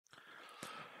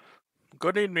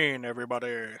Good evening,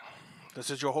 everybody. This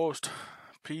is your host,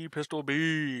 P Pistol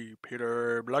B,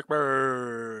 Peter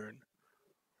Blackburn.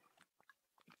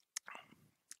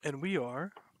 And we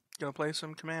are going to play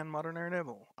some Command Modern Air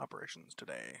Naval operations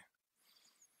today.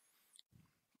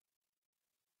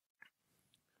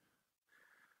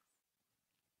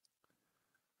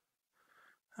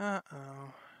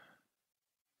 Uh-oh.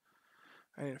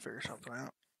 I need to figure something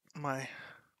out. My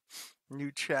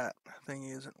new chat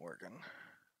thingy isn't working.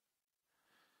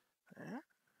 Yeah?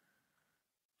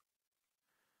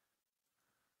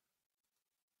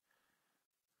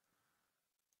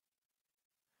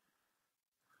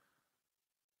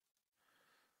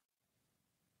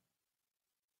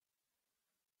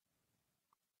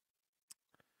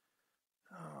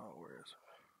 Oh, where is it?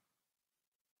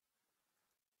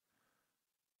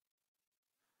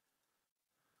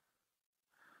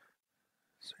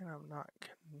 Saying I'm not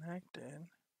connected.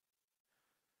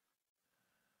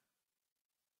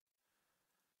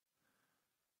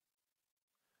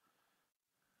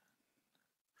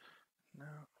 No.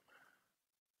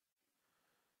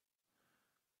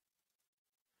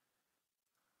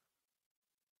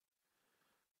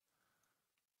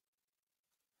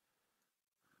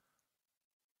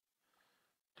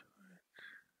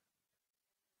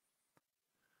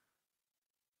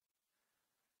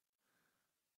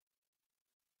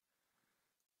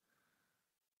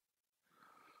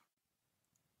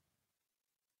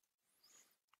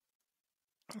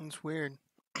 It's weird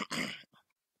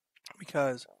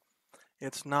because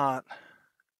it's not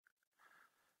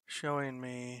showing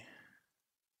me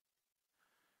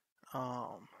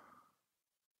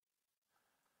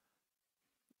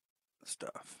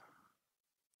stuff.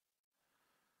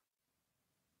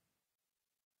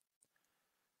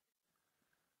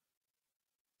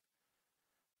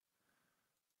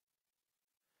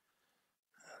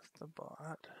 That's the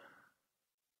bot.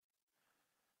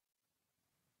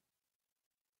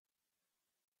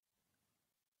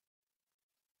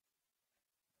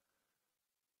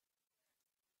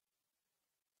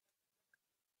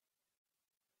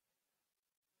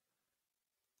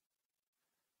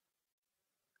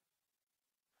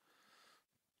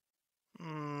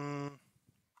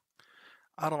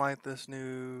 I don't like this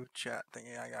new chat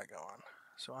thingy I got going.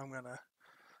 So I'm going to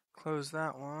close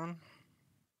that one.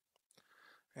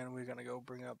 And we're going to go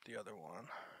bring up the other one.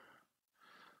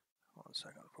 1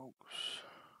 second, folks.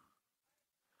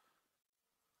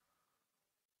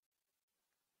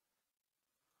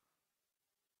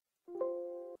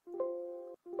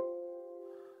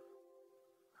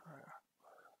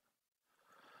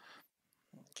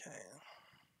 Okay.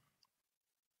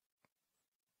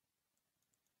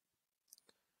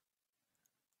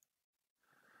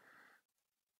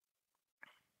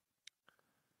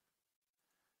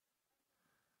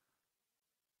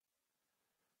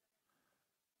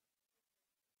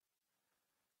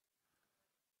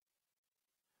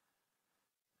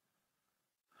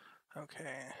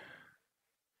 Okay.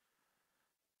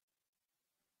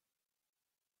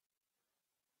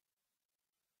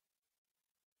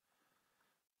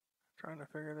 Trying to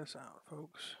figure this out,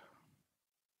 folks.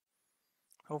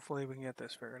 Hopefully we can get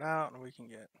this figured out and we can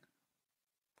get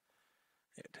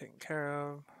it taken care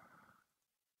of.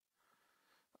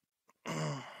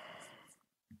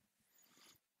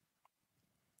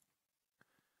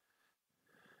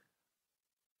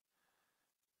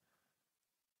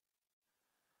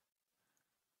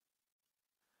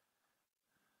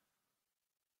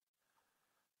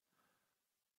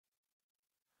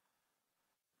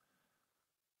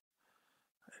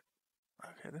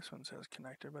 Okay, this one says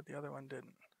connected, but the other one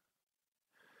didn't.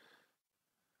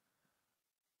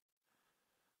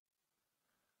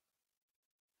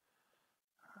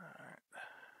 Alright.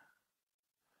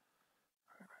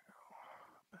 We're gonna go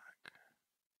back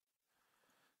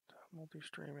to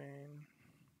multi-streaming.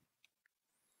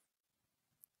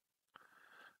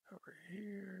 Over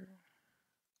here.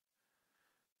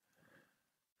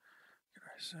 Get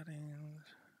our settings.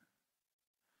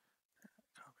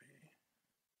 Copy.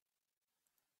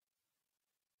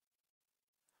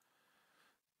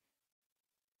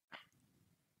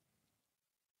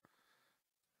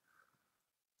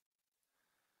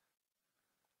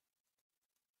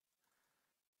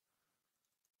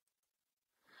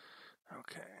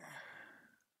 Okay.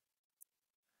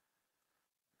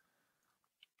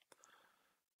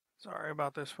 Sorry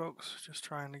about this, folks. Just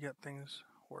trying to get things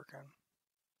working.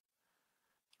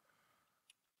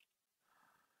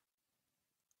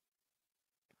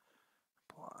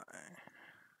 Apply.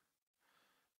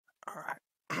 Alright.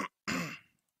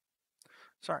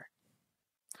 Sorry.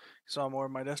 You saw more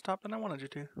of my desktop than I wanted you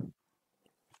to.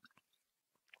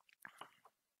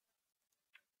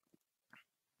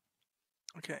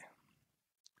 Okay.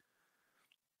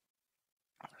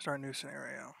 Start a new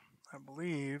scenario. I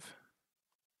believe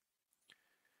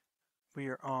we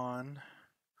are on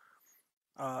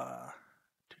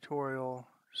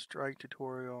strike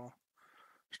tutorial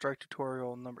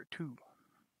number 2.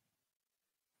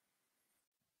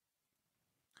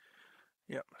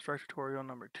 Yep, strike tutorial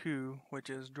number 2,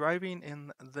 which is driving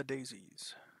in the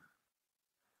daisies.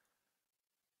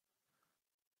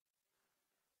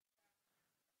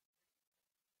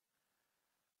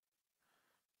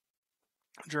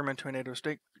 German tornado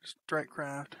strike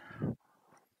craft.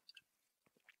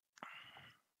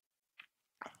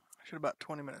 Should about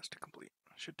 20 minutes to complete.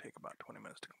 Should take about 20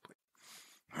 minutes to complete.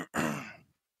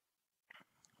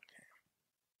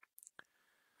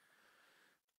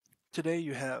 Today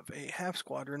you have a half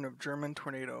squadron of German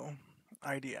Tornado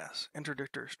IDS,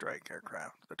 interdictor strike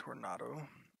aircraft. The Tornado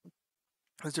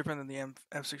is different than the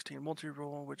F-16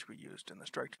 multi-role, which we used in the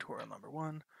strike tutorial number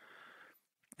 1,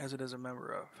 as it is a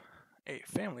member of a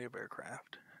family of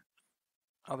aircraft,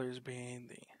 others being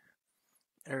the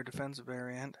air defense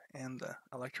variant and the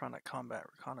electronic combat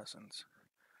reconnaissance.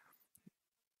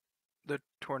 The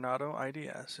Tornado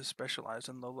IDS is specialized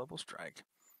in low-level strike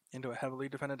into a heavily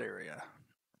defended area,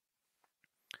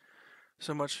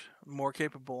 so much more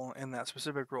capable in that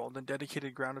specific role than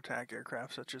dedicated ground attack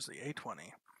aircraft such as the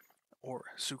A-20 or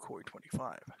Sukhoi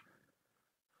 25.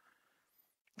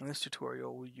 In this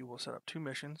tutorial, you will set up 2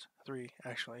 missions, 3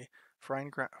 actually,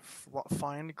 find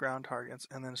ground targets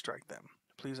and then strike them.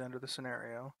 Please enter the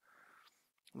scenario,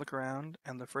 look around,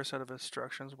 and the first set of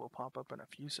instructions will pop up in a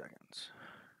few seconds.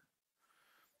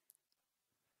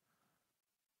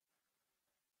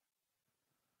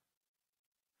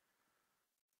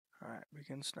 Alright,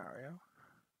 begin scenario.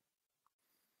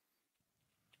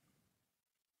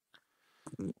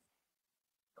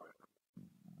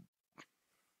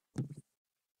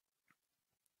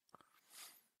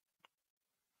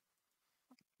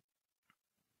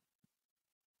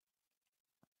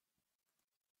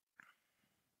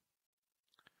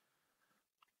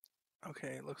 Okay,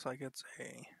 it looks like it's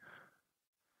a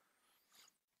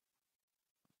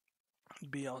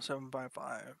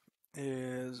BL-755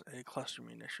 is a cluster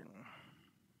munition.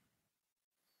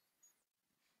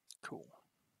 Cool.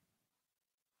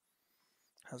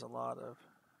 Has a lot of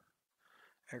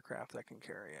aircraft that can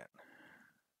carry it.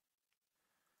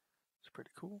 It's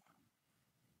pretty cool.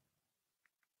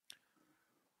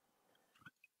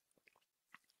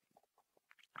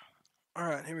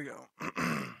 Alright, here we go.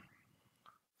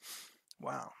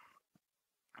 Wow.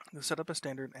 To set up a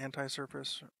standard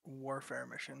anti-surface warfare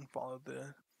mission, follow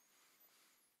the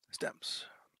steps.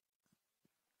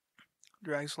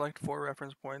 Drag select 4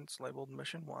 reference points labeled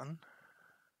Mission 1.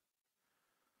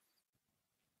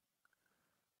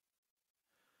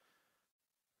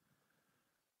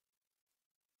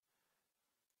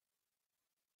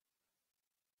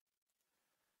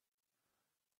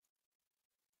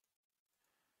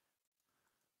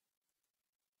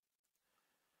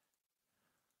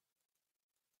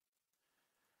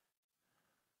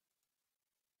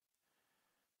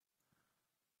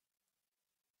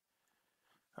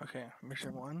 Okay,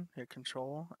 Mission 1, hit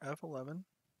Control F11.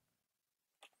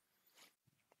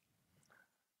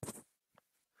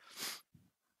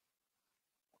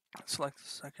 Select the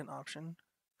second option.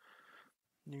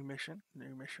 New mission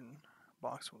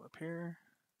box will appear.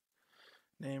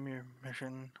 Name your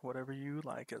mission whatever you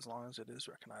like as long as it is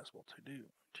recognizable to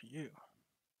you.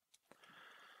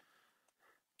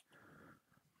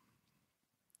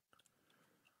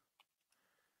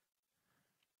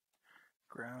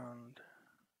 Ground.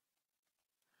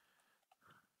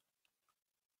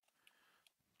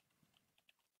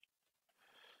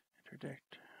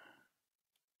 Interdict.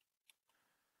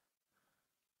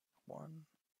 1.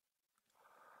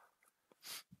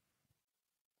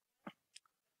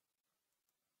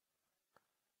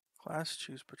 Class,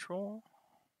 choose patrol.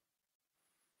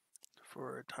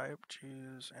 For type,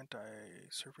 choose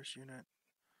anti-surface unit,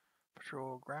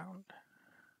 patrol ground.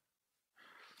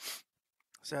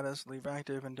 Status, leave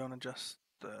active and don't adjust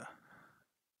the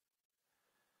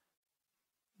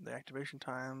activation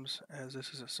times as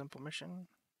this is a simple mission.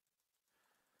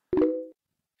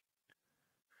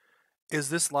 Is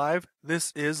this live?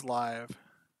 This is live.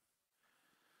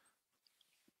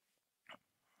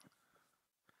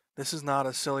 This is not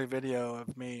a silly video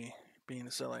of me being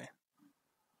silly.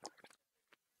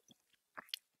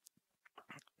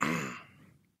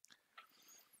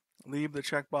 Leave the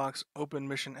checkbox open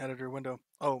mission editor window.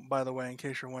 Oh, by the way, in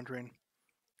case you're wondering,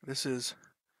 this is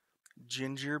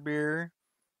ginger beer,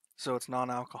 so it's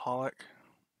non-alcoholic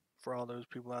for all those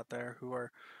people out there who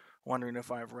are wondering if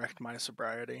I've wrecked my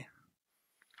sobriety.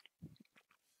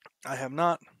 I have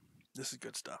not. This is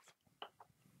good stuff.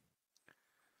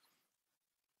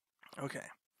 Okay,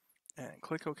 and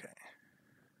click OK.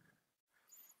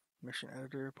 Mission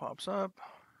editor pops up.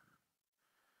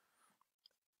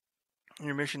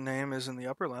 Your mission name is in the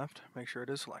upper left. Make sure it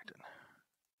is selected.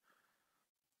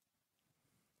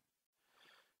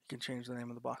 You can change the name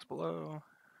of the box below.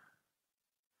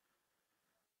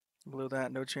 Below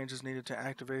that, no changes needed to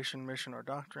activation, mission, or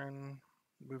doctrine.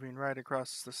 Moving right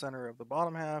across the center of the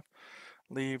bottom half.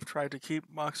 Leave, try to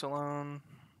keep box alone.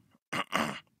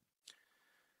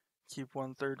 Keep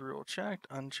 1/3 rule checked.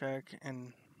 Uncheck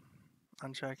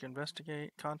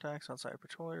investigate contacts outside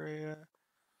patrol area.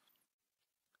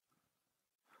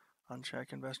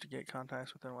 Uncheck investigate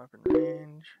contacts within weapon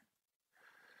range.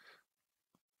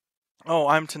 Oh,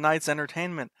 I'm tonight's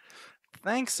entertainment.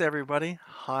 Thanks, everybody.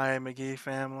 Hi, McGee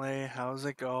family. How's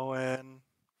it going?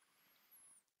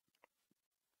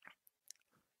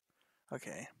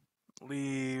 Okay.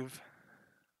 Leave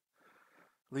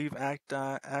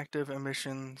active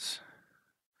emissions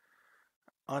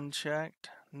unchecked.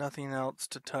 Nothing else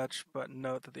to touch, but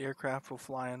note that the aircraft will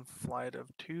fly in flight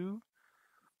of 2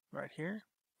 right here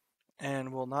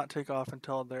and will not take off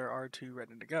until there are 2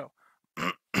 ready to go.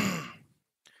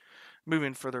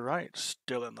 Moving further right,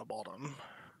 still in the bottom.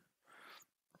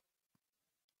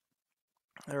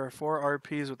 There are 4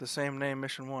 RPs with the same name,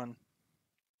 Mission 1.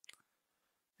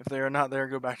 If they are not there,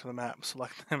 go back to the map,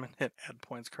 select them, and hit Add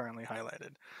Points Currently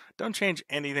Highlighted. Don't change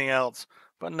anything else,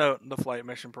 but note the flight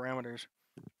mission parameters.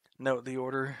 Note the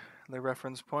order the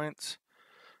reference points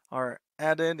are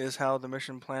added is how the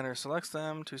mission planner selects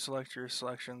them. To select your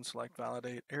selection, select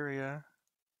Validate Area.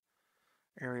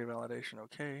 Area validation,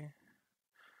 okay.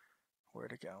 Where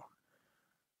to go?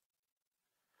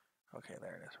 Okay,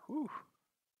 there it is. Whew.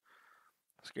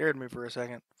 Scared me for a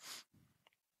second.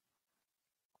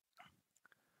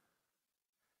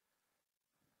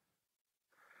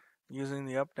 Using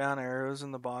the up-down arrows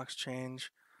in the box,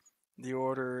 change the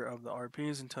order of the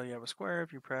RPs until you have a square.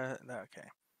 If you press that, okay.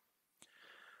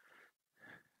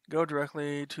 Go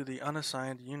directly to the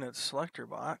unassigned unit selector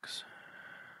box.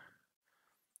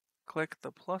 Click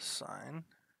the plus sign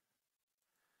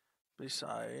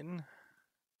beside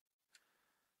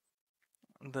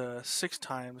the 6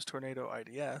 times Tornado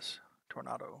IDS.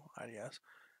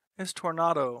 It's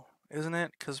Tornado, isn't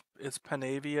it? Because it's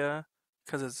Panavia.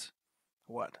 Because it's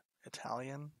what?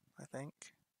 Italian, I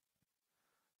think.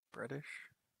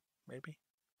 British, maybe.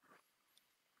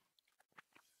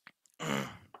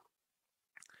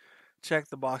 Check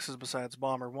the boxes besides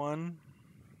Bomber 1.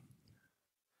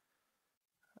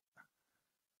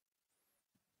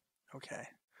 Okay,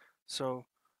 so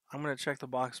I'm going to check the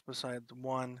box besides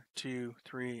 1, 2,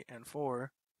 3, and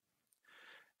 4.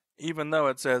 Even though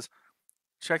it says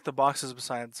check the boxes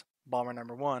besides Bomber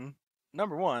number 1,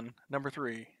 number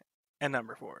 3, and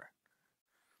number 4.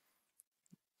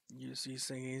 Use these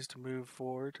thingies to move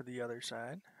forward to the other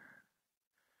side.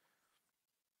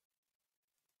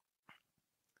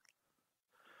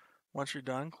 Once you're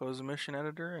done, close the mission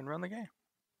editor and run the game.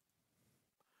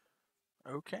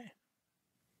 Okay.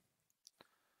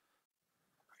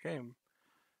 Okay,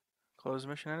 close the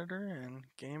mission editor and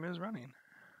game is running.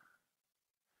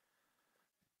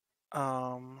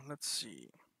 Let's see.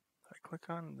 If I click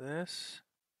on this.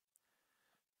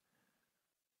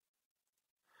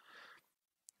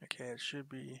 Okay, it should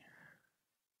be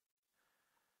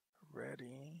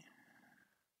ready.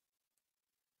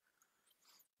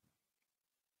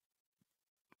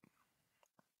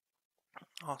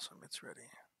 Awesome, it's ready.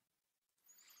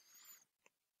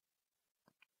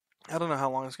 I don't know how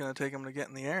long it's going to take them to get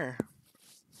in the air.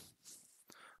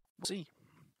 We'll see.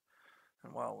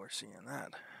 And while we're seeing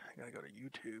that, I got to go to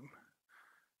YouTube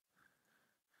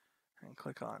and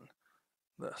click on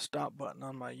the stop button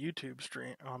on my YouTube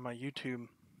stream, on my YouTube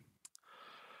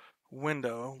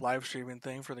window, live streaming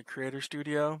thing for the Creator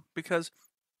Studio, because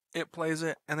it plays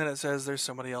it and then it says there's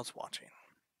somebody else watching.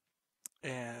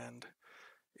 And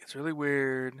it's really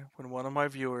weird when one of my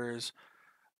viewers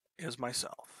is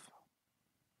myself.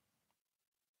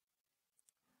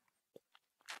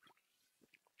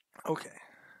 Okay.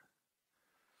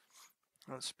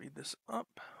 Let's speed this up.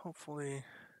 Hopefully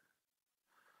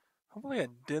I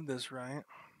did this right.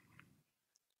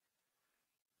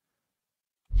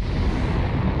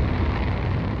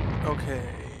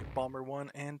 Okay, Bomber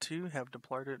 1 and 2 have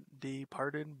departed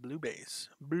Blue Base.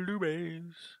 Blue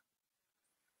Base.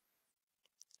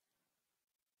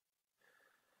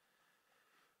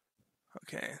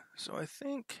 Okay, so I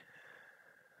think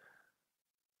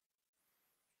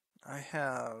I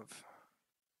have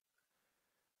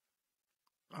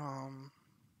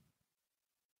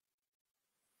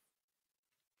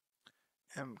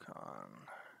MCON.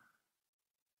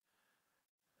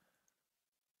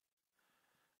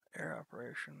 Air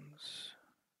operations.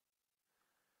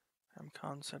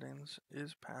 MCON settings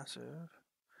is passive.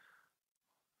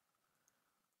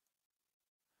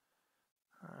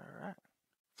 Alright.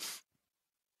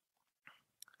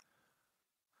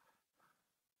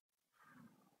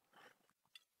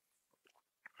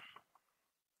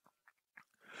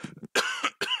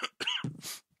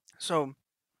 So,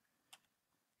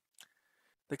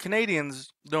 the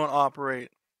Canadians don't operate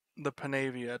the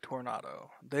Panavia Tornado.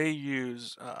 They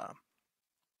use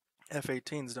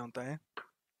F-18s, don't they?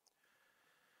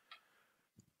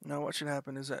 Now, what should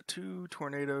happen is that 2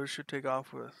 tornadoes should take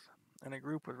off in a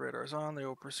group with radars on. They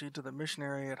will proceed to the mission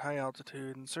area at high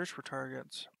altitude and search for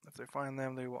targets. If they find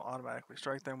them, they will automatically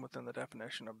strike them within the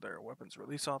definition of their weapons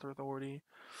release authority.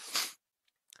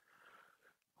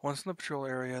 Once in the patrol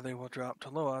area, they will drop to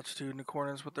low altitude in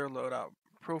accordance with their loadout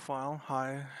profile,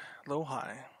 high, low,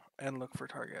 high, and look for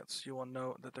targets. You will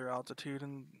note that their altitude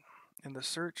in the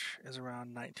search is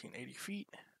around 1980 feet.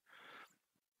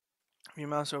 If you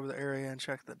mouse over the area and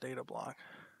check the data block,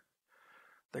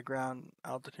 the ground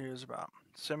altitude is about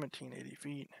 1780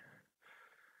 feet.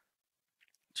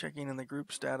 Checking in the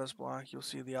group status block, you'll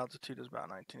see the altitude is about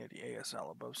 1980 ASL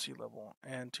above sea level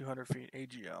and 200 feet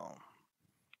AGL.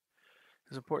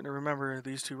 It's important to remember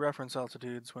these 2 reference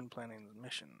altitudes when planning the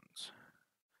missions.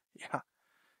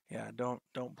 Yeah, don't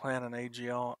plan an an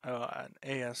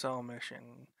ASL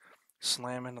mission,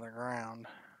 slam into the ground.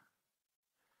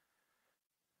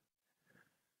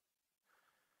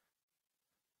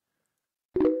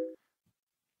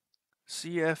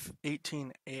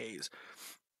 CF-18As.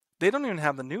 They don't even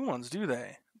have the new ones, do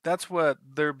they? That's what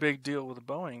their big deal with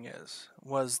Boeing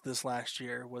was this last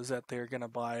year, was that they're going to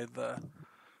buy the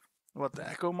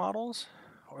Echo models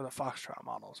or the Foxtrot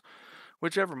models,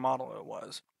 whichever model it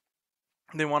was.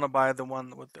 They want to buy the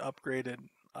one with the upgraded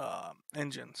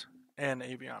engines and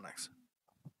avionics.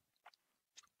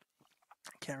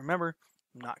 Can't remember.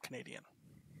 I'm not Canadian.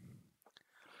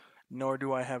 Nor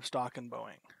do I have stock in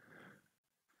Boeing.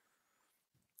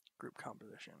 Group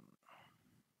composition.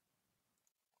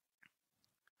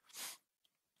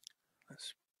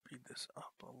 Let's speed this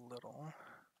up a little.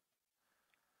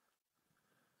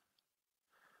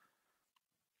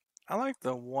 I like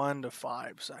the 1 to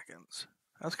 5 seconds.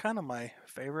 That's kind of my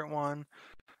favorite one.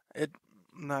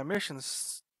 My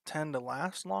missions tend to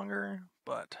last longer,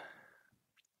 but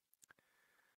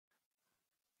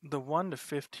the 1 to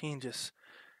 15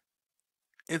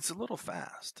 it's a little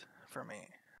fast for me.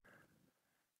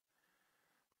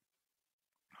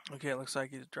 Okay, it looks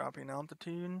like he's dropping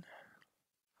altitude.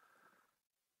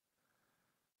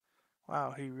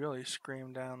 Wow, he really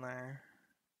screamed down there.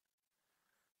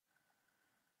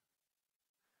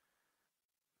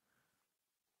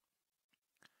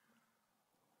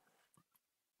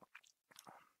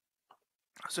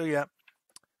 So yeah,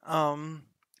 I'll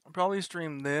probably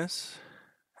stream this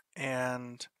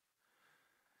and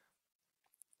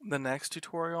the next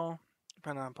tutorial,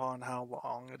 depending upon how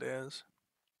long it is.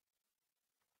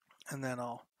 And then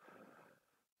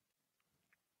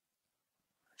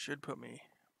should put me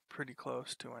pretty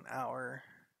close to an hour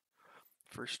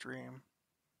for stream.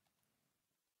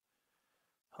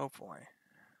 Hopefully.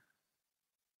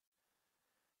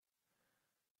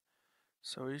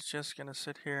 So he's just gonna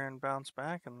sit here and bounce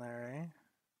back in there, eh?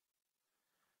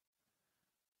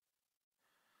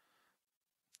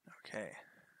 Okay.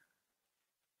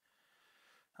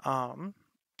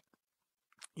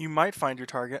 You might find your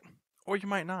target, or you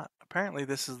might not. Apparently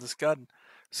this is the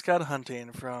scud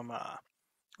hunting from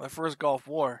the first Gulf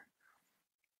War.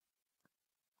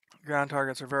 Ground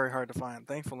targets are very hard to find.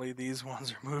 Thankfully, these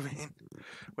ones are moving,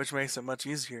 which makes it much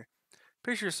easier.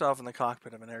 Picture yourself in the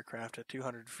cockpit of an aircraft at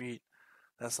 200 feet.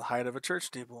 That's the height of a church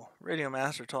steeple. Radio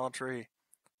mast or tall tree.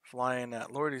 Flying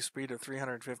at lordy speed of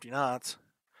 350 knots.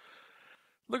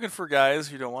 Looking for guys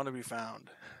who don't want to be found.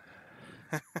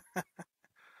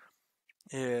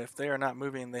 If they are not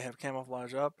moving, they have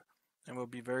camouflage up and will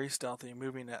be very stealthy.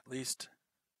 Moving, at least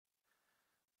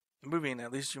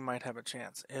you might have a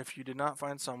chance. If you did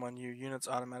find someone, your units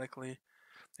automatically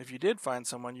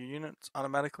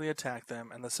attack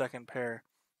them, and the second pair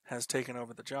has taken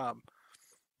over the job.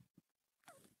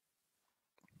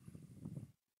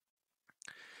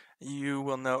 You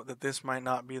will note that this might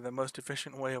not be the most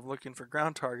efficient way of looking for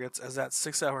ground targets, as that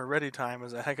 6-hour ready time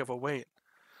is a heck of a wait.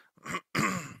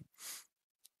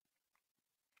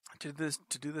 To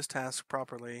do this task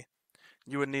properly,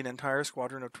 you would need an entire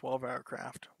squadron of 12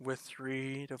 aircraft, with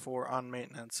 3 to 4 on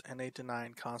maintenance and 8 to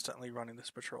 9 constantly running this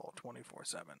patrol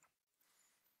 24/7.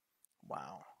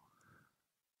 Wow.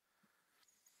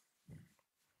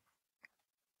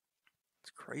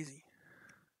 Crazy.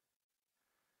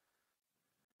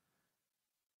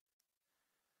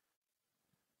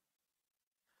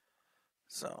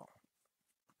 So,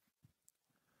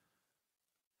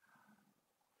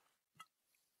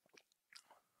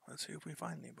 let's see if we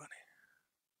find anybody.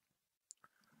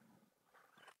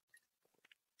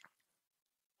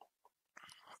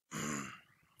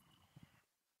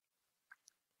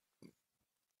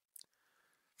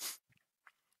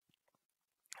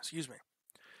 Excuse me.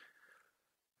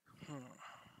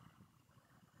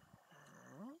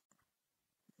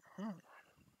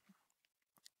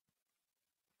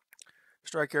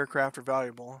 Strike aircraft are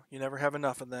valuable. You never have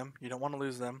enough of them. You don't want to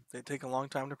lose them. They take a long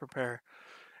time to prepare,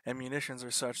 and munitions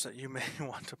are such that you may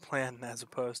want to plan as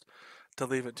opposed to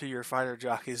leave it to your fighter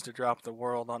jockeys to drop the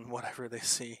world on whatever they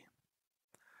see.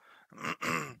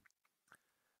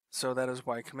 So that is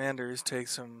why commanders take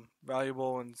some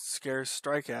valuable and scarce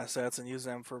strike assets and use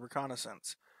them for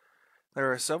reconnaissance.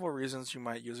 There are several reasons you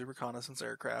might use a reconnaissance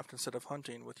aircraft instead of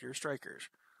hunting with your strikers.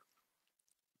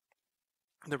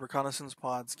 The reconnaissance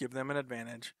pods give them an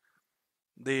advantage.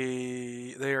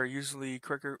 They are usually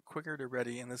quicker to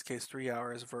ready, in this case 3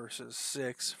 hours versus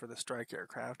 6 for the strike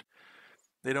aircraft.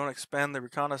 They don't expend the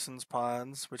reconnaissance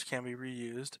pods, which can be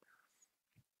reused.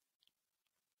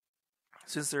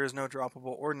 Since there is no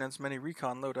droppable ordnance, many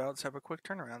recon loadouts have a quick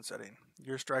turnaround setting.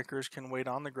 Your strikers can wait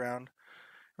on the ground,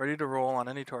 ready to roll on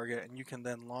any target, and you can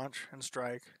then launch and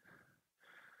strike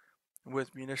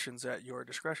with munitions at your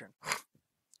discretion.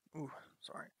 Ooh,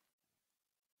 sorry.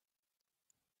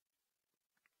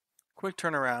 Quick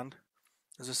turnaround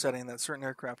is a setting that certain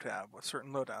aircraft have with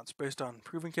certain loadouts based on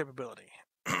proven capability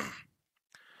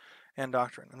and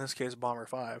doctrine, in this case Bomber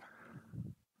 5.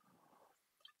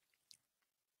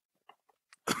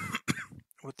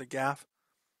 With the GAF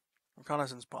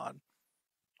reconnaissance pod,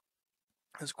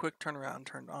 is quick turnaround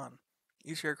turned on.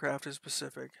 Each aircraft is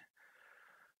specific,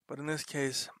 but in this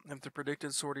case, if the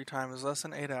predicted sortie time is less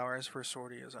than 8 hours, first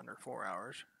sortie is under 4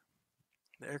 hours.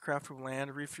 The aircraft will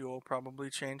land, refuel,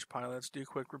 probably change pilots, do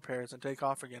quick repairs, and take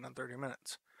off again in 30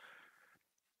 minutes.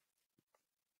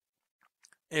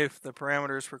 If the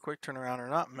parameters for quick turnaround are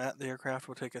not met, the aircraft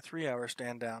will take a 3-hour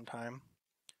stand down time,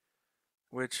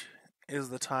 which is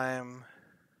the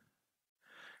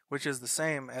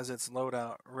same as its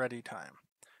loadout ready time.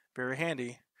 Very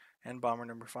handy, and Bomber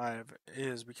number 5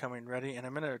 is becoming ready in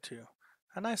a minute or two.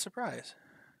 A nice surprise.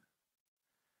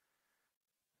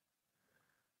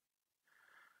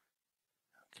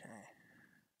 Okay.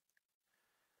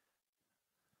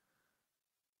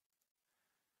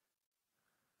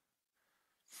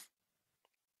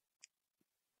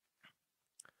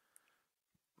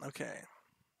 Okay.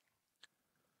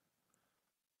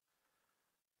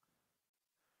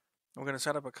 We're going to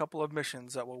set up a couple of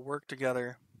missions that will work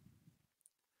together.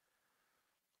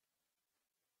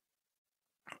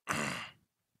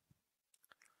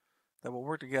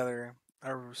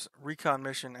 A recon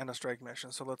mission and a strike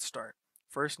mission. So let's start.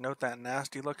 First, note that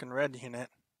nasty looking red unit,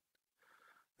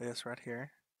 this right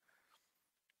here,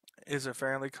 is a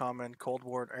fairly common Cold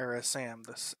War era SAM,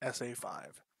 the SA-5.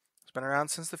 It's been around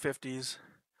since the 50s,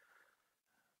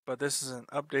 but this is an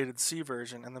updated C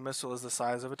version, and the missile is the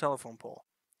size of a telephone pole.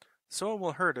 So it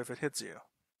will hurt if it hits you.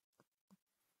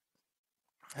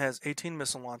 It has 18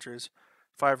 missile launchers,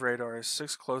 5 radars,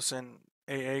 6 close-in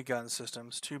AA gun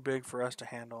systems, too big for us to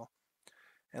handle,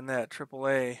 and that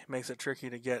AAA makes it tricky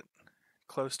to get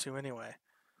close to anyway.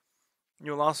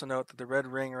 You'll also note that the red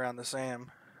ring around the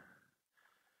SAM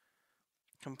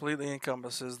completely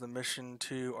encompasses the mission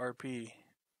to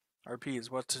RPs,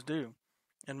 what to do.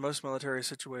 In most military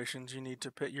situations, you need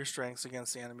to pit your strengths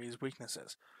against the enemy's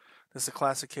weaknesses. This is a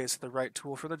classic case of the right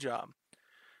tool for the job.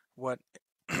 What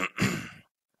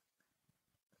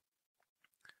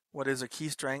is a key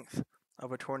strength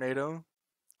of a tornado?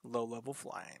 Low-level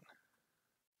flying.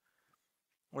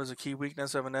 What is a key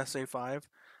weakness of an SA-5?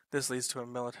 This leads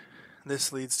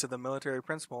to the military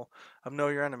principle of know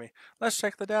your enemy. Let's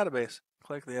check the database.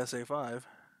 Click the SA-5,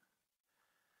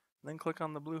 then click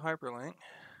on the blue hyperlink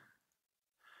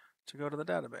to go to the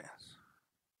database.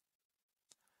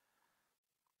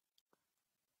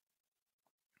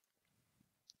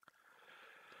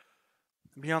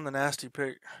 Beyond the nasty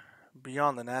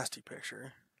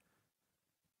picture,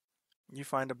 you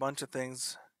find a bunch of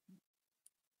things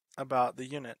about the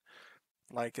unit,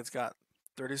 like it's got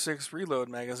 36 reload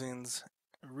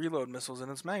missiles in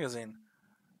its magazine.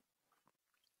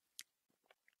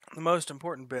 The most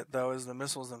important bit, though, is the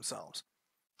missiles themselves.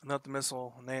 Note the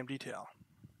missile name detail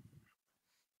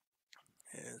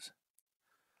is,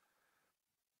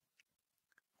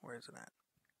 where is it at?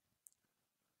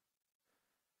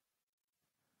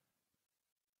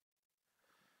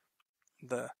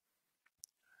 the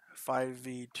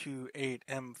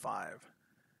 5V28M5.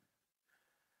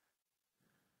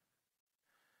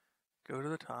 Go to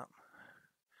the top.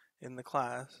 In the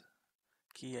class,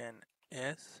 key in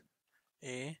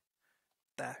SA-5.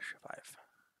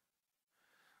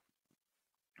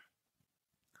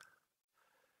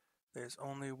 There's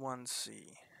only one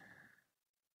C.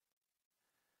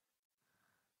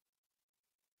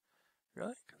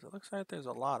 Really? Because it looks like there's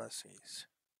a lot of C's.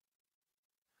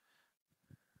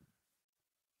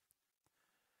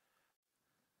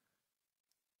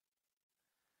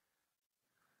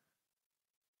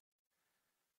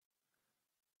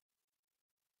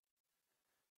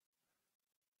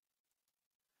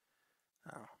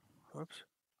 Oh, whoops.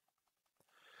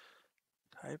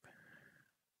 Type.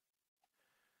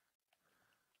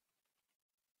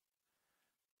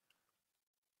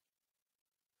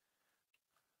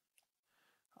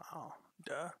 Oh,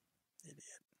 duh.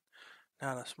 Idiot.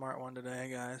 Not a smart one today,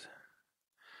 guys.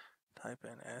 Type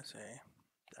in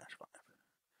SA-5.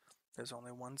 There's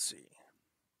only one C.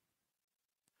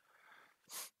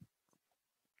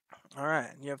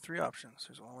 Alright, you have three options.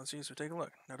 There's only one C, so take a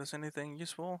look. Notice anything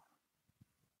useful?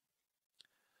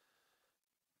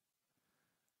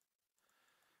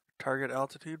 Target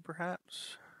altitude,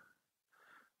 perhaps?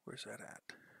 Where's that at?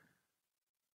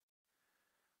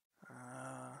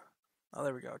 Oh,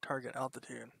 there we go. Target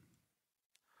altitude.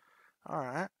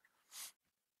 Alright.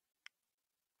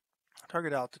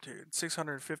 Target altitude,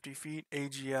 650 feet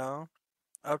AGL,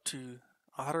 up to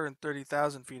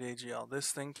 130,000 feet AGL.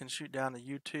 This thing can shoot down a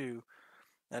U-2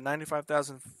 at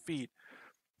 95,000 feet,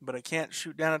 but it can't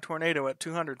shoot down a tornado at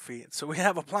 200 feet. So we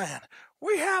have a plan.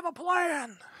 We have a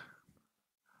plan!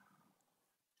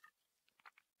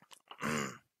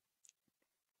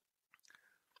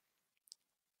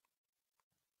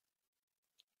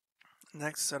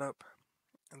 Next, set up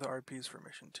the RPs for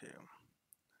mission 2.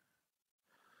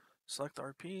 Select the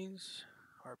RPs.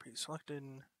 RP selected.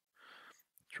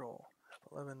 Control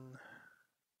F11.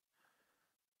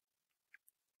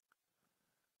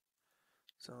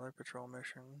 Select patrol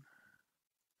mission.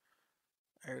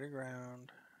 Air to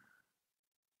ground.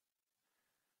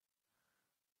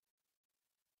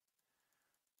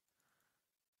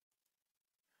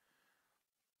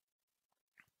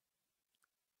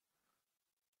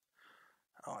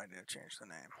 Oh, I did change the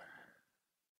name.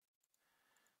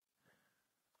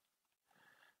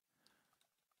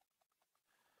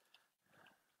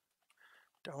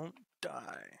 Don't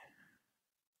die.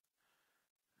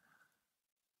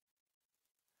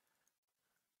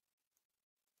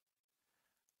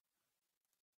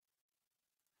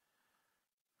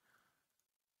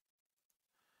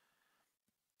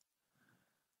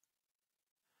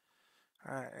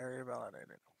 Alright, area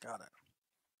validated. Got it.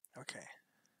 Okay.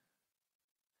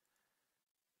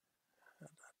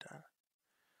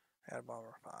 Add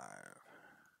bomber 5.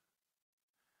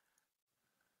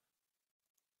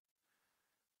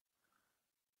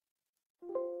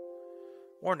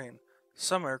 Warning.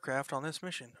 Some aircraft on this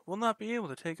mission will not be able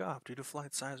to take off due to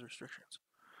flight size restrictions.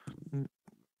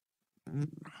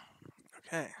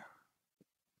 Okay.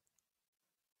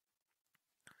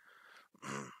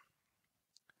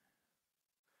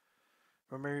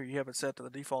 Remember, you have it set to the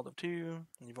default of 2,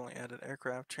 and you've only added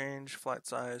aircraft. Change flight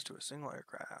size to a single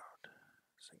aircraft.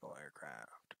 Single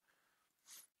aircraft.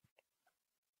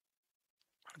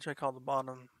 Check all the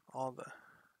bottom, all the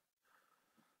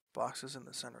boxes in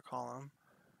the center column.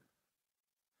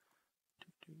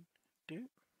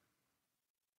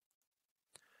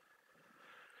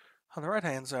 On the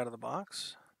right-hand side of the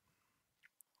box,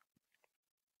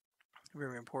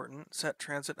 very important, set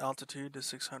transit altitude to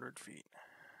 600 feet.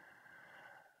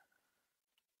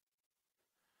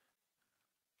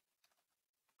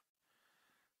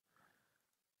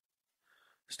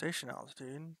 Station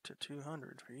altitude to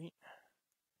 200 feet.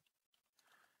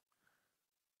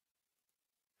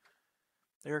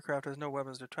 The aircraft has no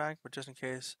weapons to attack, but just in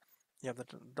case you have the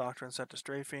doctrine set to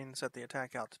strafing, set the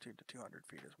attack altitude to 200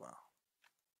 feet as well.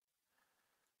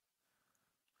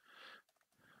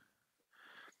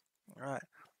 Alright,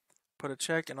 put a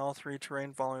check in all 3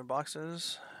 terrain following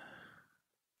boxes.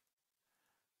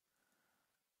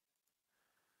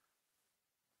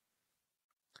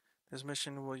 This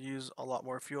mission will use a lot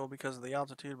more fuel because of the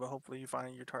altitude, but hopefully you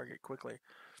find your target quickly.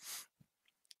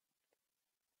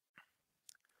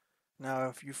 Now,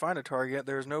 if you find a target,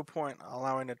 there's no point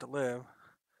allowing it to live.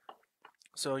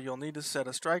 So you'll need to set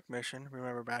a strike mission.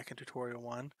 Remember back in tutorial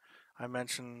 1, I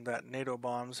mentioned that NATO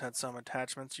bombs had some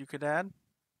attachments you could add.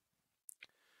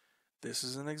 This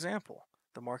is an example.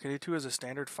 The Mark 82 is a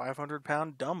standard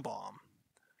 500-pound dumb bomb.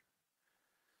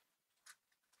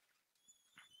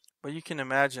 But you can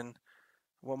imagine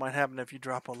what might happen if you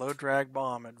drop a low drag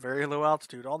bomb at very low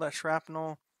altitude. All that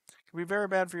shrapnel can be very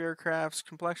bad for your aircraft's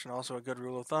complexion. Also, a good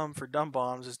rule of thumb for dumb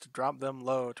bombs is to drop them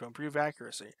low to improve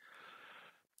accuracy.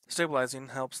 Stabilizing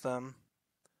helps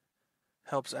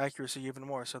accuracy even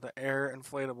more, so the air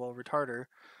inflatable retarder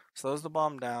slows the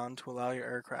bomb down to allow your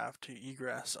aircraft to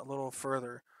egress a little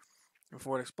further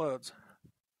before it explodes.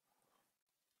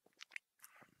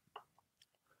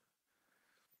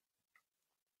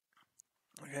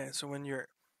 Okay, so when your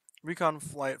recon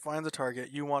flight finds a target,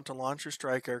 you want to launch your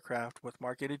strike aircraft with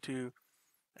Mark 82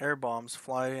 air bombs,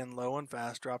 fly in low and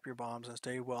fast, drop your bombs, and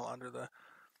stay well under the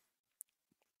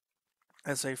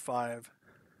SA-5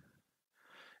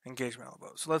 engagement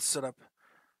elbow. So let's set up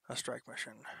a strike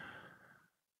mission.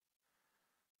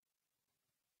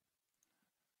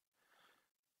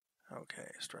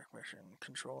 Okay, strike mission,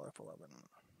 control F11.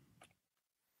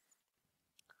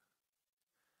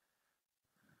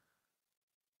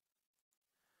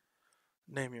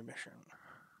 Name your mission.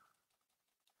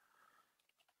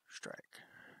 Strike.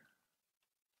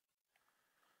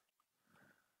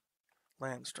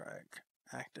 Land strike.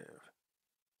 Active.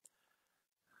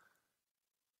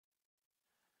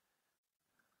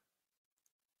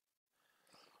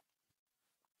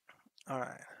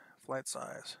 Alright, flight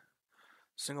size.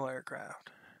 Single aircraft.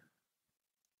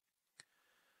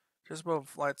 Just above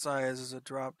flight size is a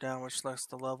drop down which selects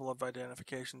the level of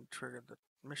identification to trigger the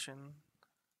mission.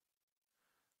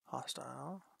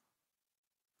 Hostile.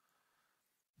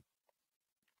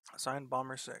 Assign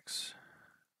Bomber 6.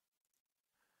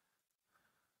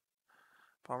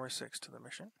 Bomber 6 to the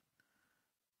mission.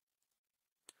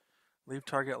 Leave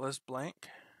target list blank.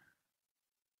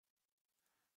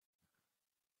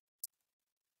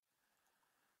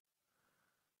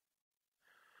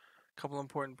 Couple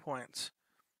important points.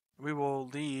 We will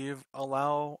leave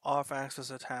allow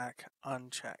off-axis attack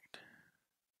unchecked.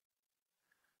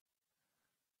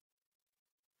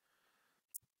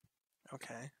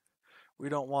 Okay. We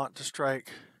don't want the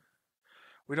strike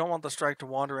to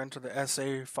wander into the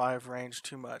SA-5 range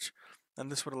too much,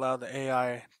 and this would allow the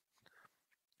AI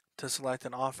to select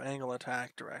an off-angle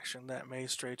attack direction that may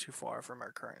stray too far from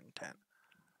our current intent.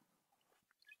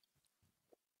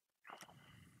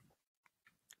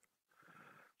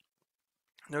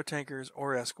 No tankers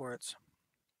or escorts.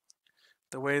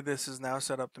 The way this is now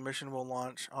set up, the mission will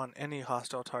launch on any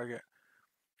hostile target.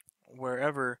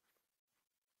 Whenever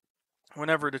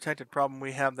detected problem,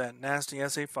 we have that nasty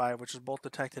SA-5, which is both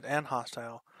detected and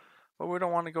hostile, but we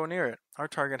don't want to go near it. Our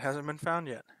target hasn't been found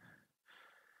yet.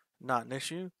 Not an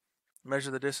issue.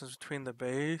 Measure the distance between the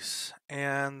base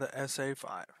and the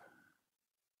SA-5.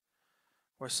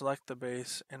 Or select the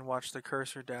base and watch the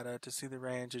cursor data to see the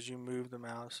range as you move the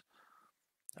mouse.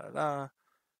 Da-da-da.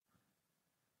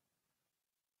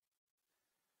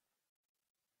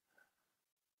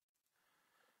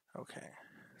 Okay,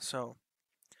 so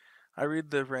I read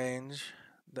the range,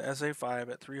 the SA-5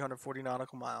 at 340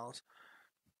 nautical miles,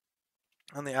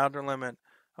 and the outer limit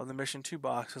of the mission 2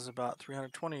 box is about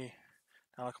 320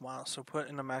 nautical miles. So put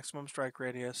in a maximum strike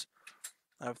radius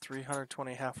of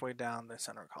 320 halfway down the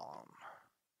center column.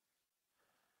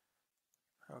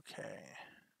 Okay,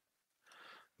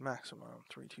 maximum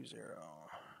 320.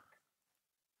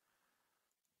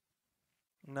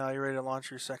 Now you're ready to launch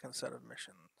your second set of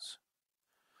missions.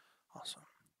 Awesome.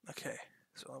 Okay,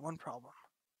 so one problem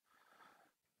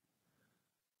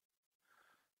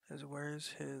is where's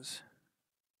his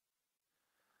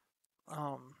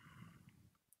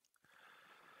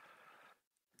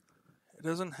it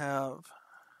doesn't have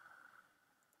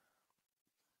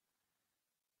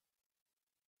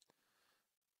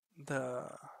the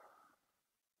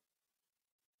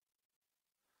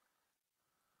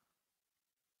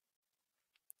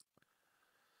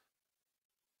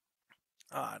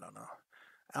I don't know.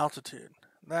 Altitude.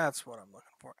 That's what I'm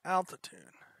looking for.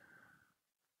 Altitude.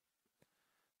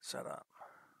 Set up.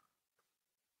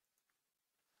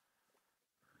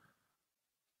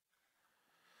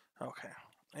 Okay.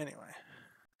 Anyway.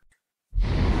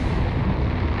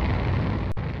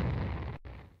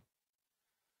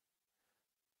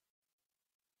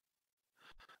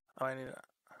 Oh, I need a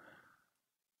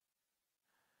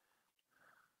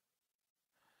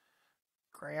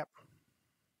crap.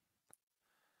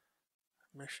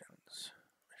 Missions.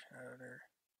 Mission editor.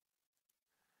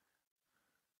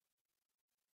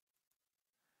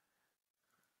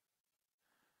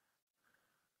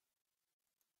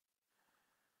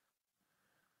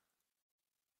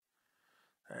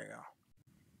 There you go.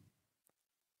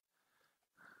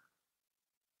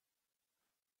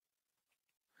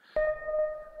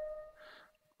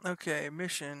 Okay,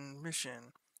 mission.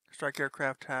 Strike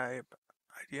aircraft type.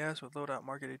 IDS with loadout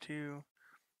Mark 82.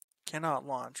 Cannot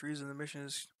launch. Reason the mission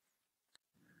is...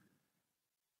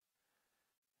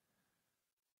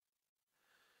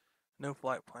 No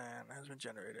flight plan has been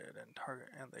generated and target,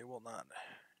 and they will not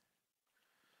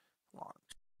launch.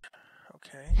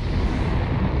 Okay.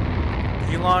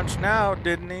 He launched now,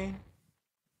 didn't he?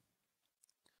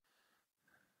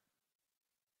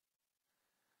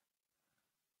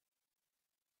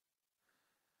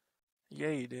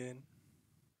 Yeah, he did.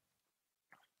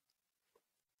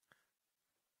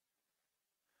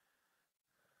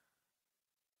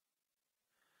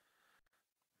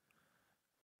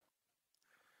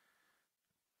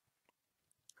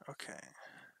 Okay.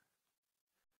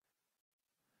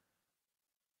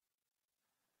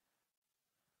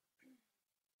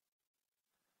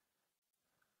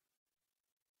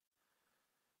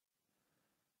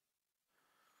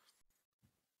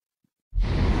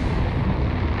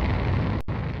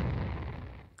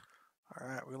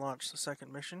 Alright, we launched the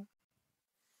second mission.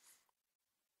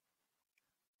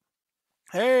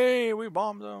 Hey, we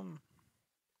bombed them.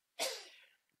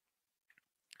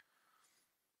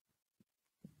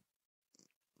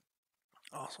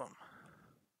 Awesome.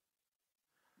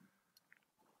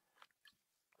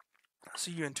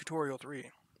 See you in tutorial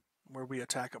 3, where we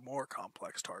attack a more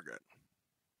complex target.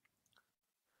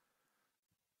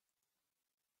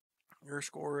 Your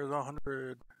score is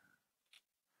 100.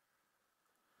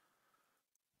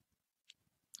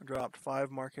 Dropped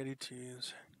 5 Mark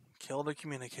 82s. Killed a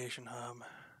communication hub.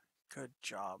 Good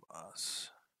job,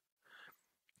 us.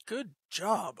 Good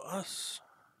job, us.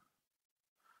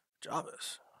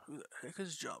 Jabus. Who the heck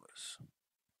is Jabus?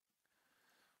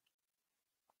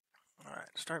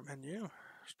 Alright, start menu.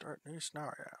 Start new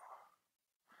scenario.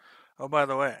 Oh, by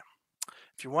the way,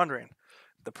 if you're wondering,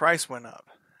 the price went up.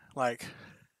 Like,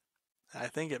 I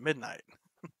think at midnight.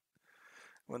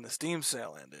 When the Steam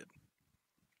sale ended.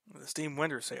 The Steam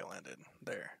winter sale ended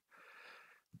there.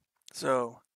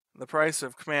 So, the price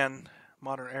of Command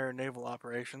Modern Air Naval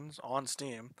Operations on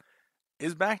Steam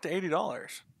is back to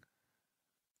 $80.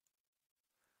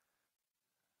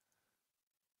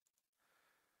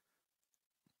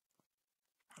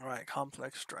 Alright,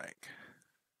 Complex Strike.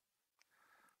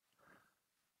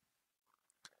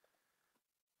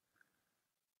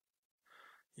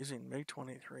 Using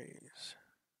MiG-23s.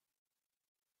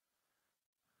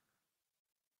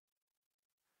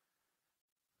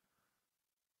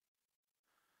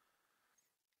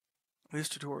 This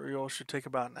tutorial should take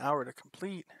about an hour to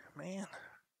complete. Man.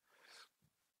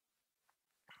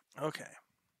 Okay.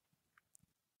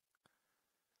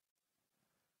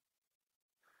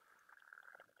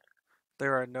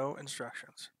 There are no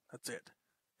instructions. That's it.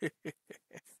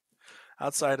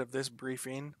 Outside of this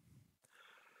briefing.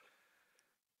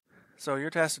 So your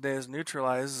task today is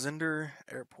neutralize Zinder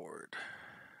Airport.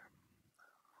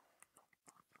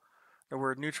 The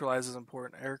word neutralize is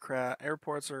important.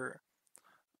 Airports are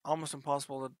almost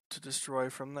impossible to destroy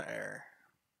from the air.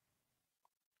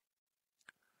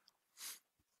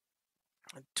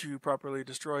 To properly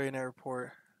destroy an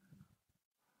airport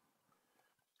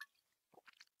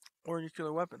or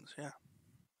nuclear weapons, yeah.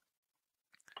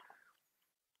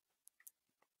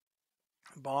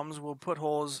 Bombs will put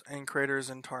holes and craters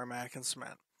in tarmac and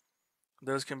cement.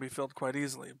 Those can be filled quite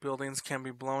easily. Buildings can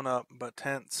be blown up, but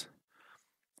tents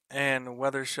and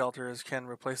weather shelters can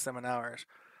replace them in hours.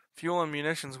 Fuel and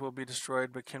munitions will be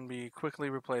destroyed, but can be quickly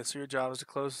replaced. So your job is to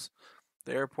close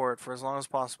the airport for as long as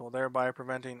possible, thereby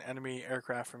preventing enemy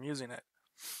aircraft from using it.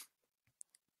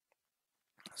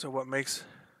 So what makes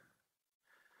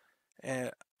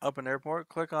up an airport?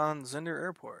 Click on Zinder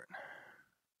Airport.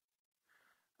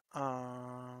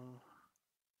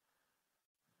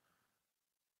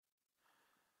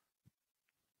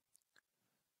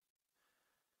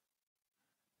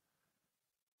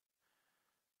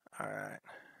 Alright.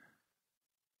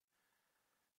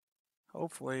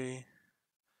 Hopefully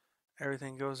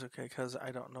everything goes okay, because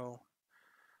I don't know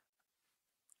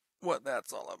what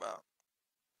that's all about.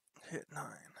 Hit 9.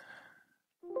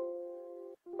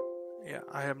 Yeah,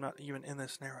 I am not even in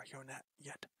this scenario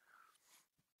yet.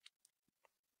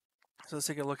 So let's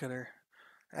take a look at her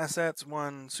assets.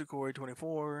 1 Sukhoi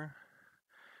 24.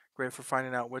 Great for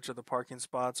finding out which of the parking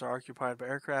spots are occupied by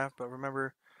aircraft, but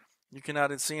remember, you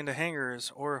cannot see into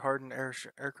hangars or hardened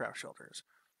aircraft shelters.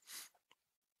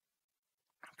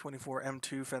 24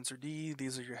 M2 Fencer D.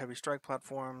 These are your heavy strike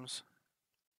platforms.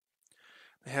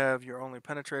 They have your only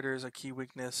penetrators, a key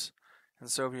weakness, and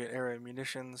Soviet-era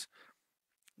munitions.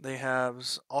 They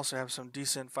also have some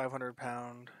decent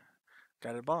 500-pound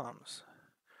guided bombs.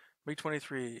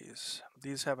 MiG-23s.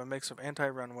 These have a mix of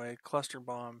anti-runway, cluster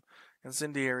bomb,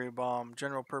 incendiary bomb,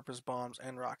 general-purpose bombs,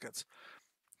 and rockets.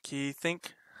 Key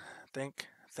think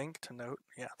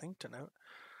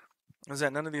is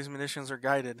that none of these munitions are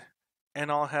guided,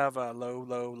 and all have a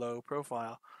low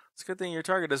profile. It's a good thing your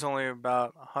target is only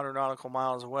about 100 nautical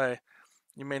miles away.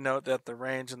 You may note that the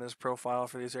range in this profile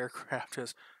for these aircraft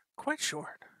is quite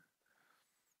short.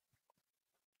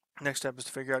 Next step is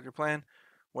to figure out your plan.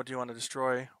 What do you want to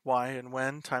destroy? Why and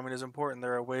when? Timing is important.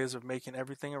 There are ways of making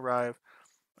everything arrive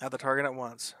at the target at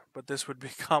once, but this would be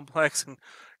complex and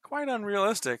quite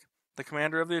unrealistic. The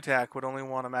commander of the attack would only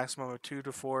want a maximum of 2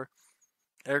 to 4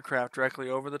 aircraft directly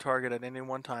over the target at any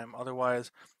one time.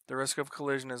 Otherwise, the risk of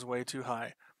collision is way too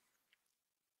high.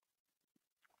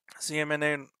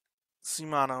 CMNA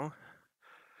Shimano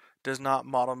does not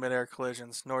model mid-air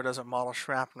collisions, nor does it model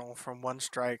shrapnel from one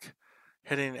strike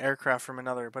hitting an aircraft from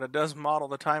another, but it does model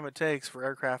the time it takes for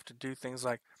aircraft to do things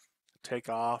like take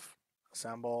off,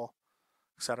 assemble,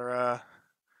 etc.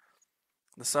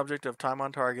 The subject of time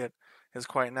on target is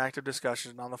quite an active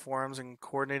discussion on the forums, and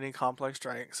coordinating complex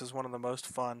strikes is one of the most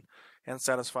fun and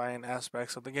satisfying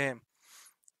aspects of the game.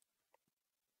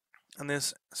 In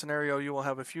this scenario, you will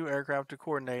have a few aircraft to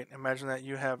coordinate. Imagine that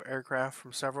you have aircraft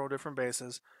from several different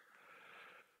bases,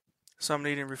 some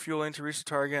needing refueling to reach the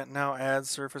target. Now add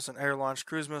surface and air-launched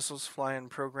cruise missiles flying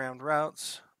programmed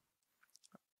routes.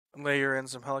 Layer in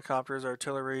some helicopters,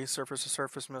 artillery,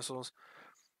 surface-to-surface missiles,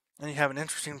 and you have an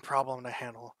interesting problem to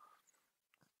handle.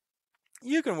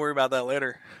 You can worry about that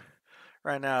later.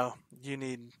 Right now, you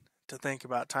need to think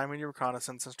about timing your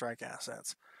reconnaissance and strike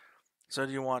assets. So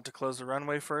do you want to close the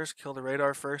runway first, kill the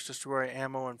radar first, destroy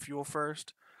ammo and fuel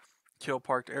first, kill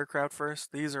parked aircraft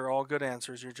first? These are all good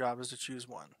answers. Your job is to choose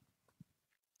one.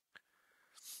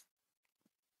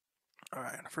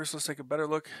 Alright, first let's take a better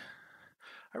look.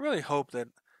 I really hope that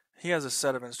he has a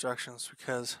set of instructions,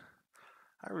 because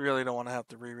I really don't want to have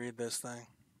to reread this thing.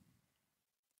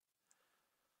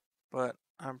 But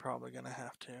I'm probably going to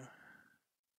have to.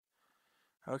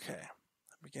 Okay,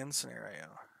 begin scenario.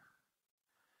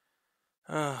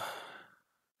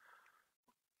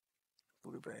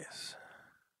 Blue base.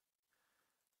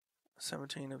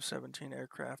 17 of 17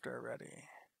 aircraft are ready.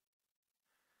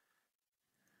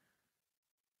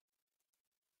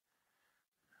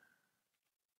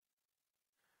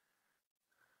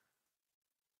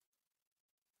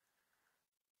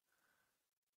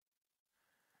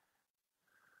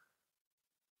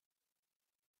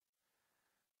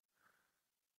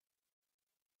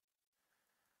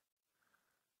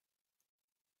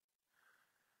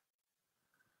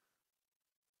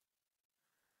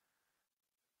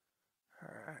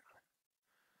 Alright.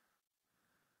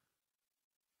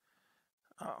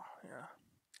 Oh, yeah.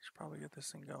 Should probably get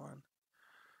this thing going.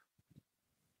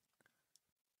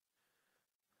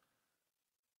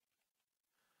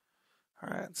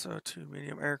 Alright, so 2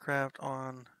 medium aircraft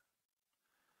on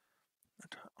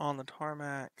the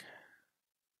tarmac.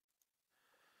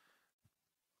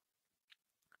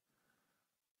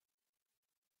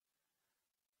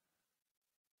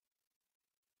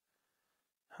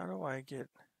 How do I get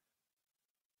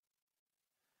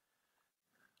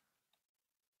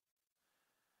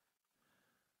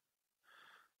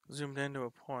zoomed into a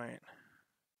point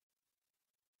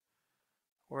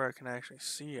where I can actually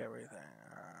see everything?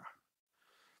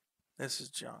 This is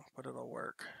junk, but it'll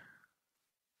work.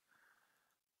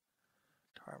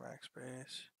 Tarmac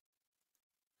space.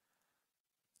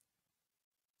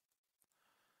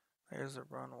 There's the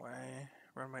runway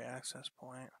access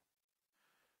point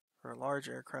for a large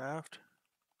aircraft.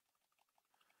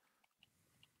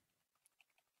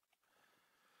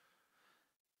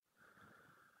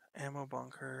 Ammo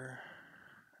bunker,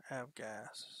 have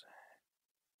gas.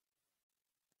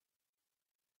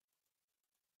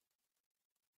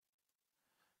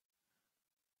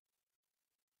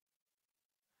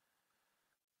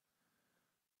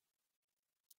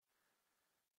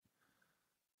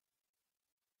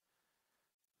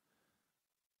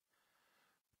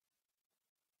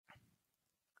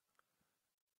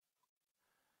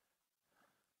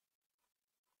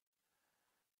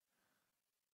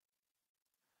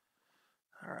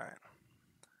 Alright.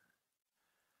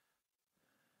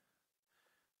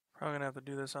 Probably gonna have to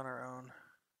do this on our own.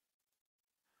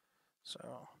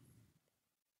 So,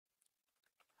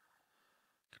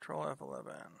 Control F11.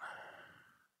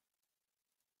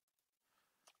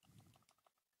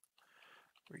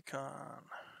 Recon.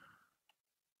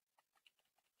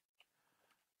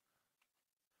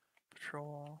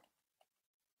 Patrol.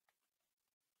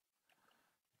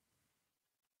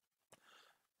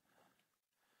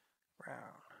 Ground.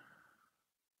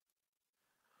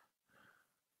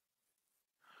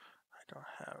 I don't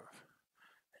have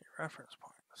any reference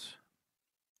points.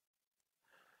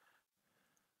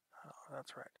 Oh,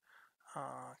 that's right.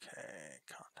 Okay,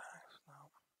 contacts. No.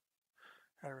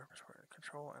 Add a reference word.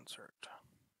 Control insert.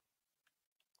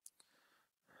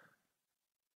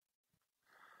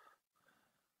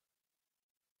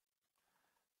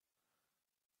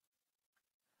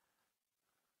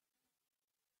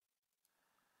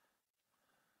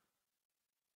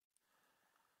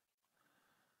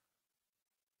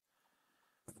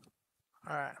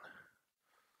 All right.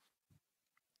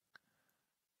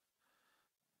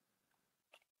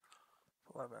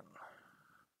 Eleven.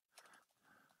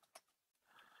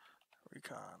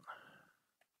 Recon.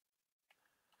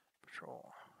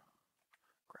 Patrol.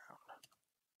 Ground.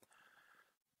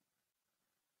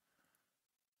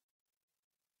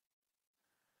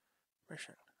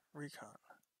 Mission. Recon.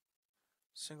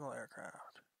 Single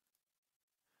aircraft.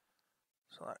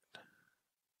 Select.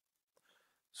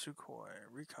 Sukhoi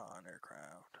Recon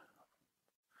aircraft.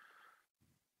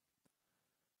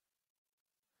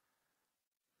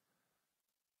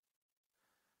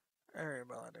 Area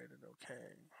validated. Okay.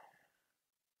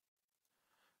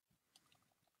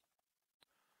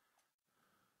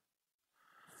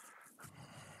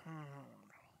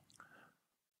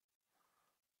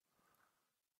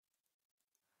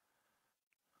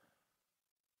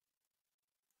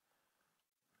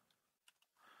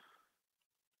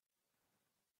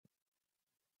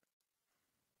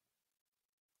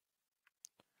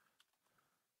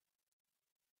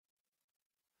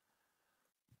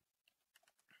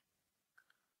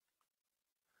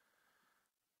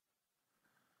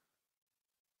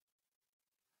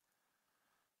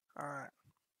 All right.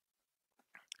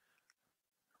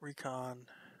 Recon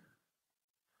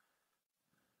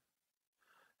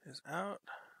is out.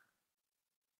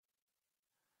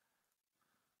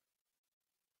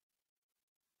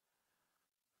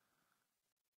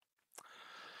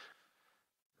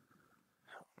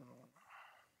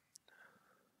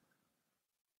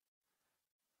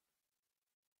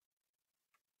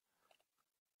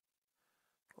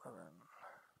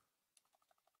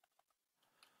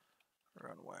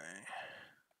 Runway.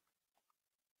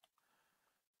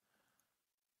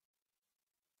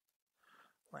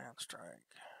 Land strike.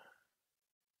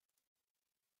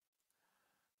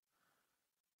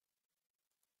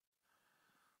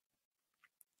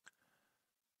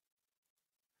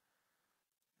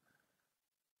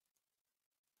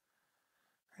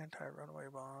 Anti-runway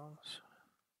bombs.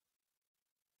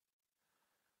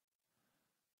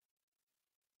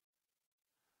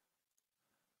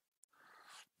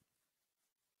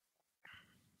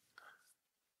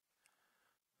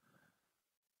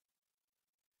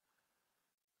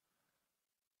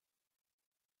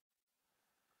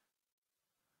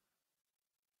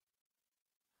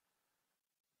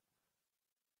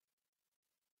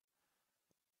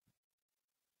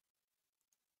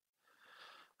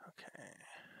 Okay.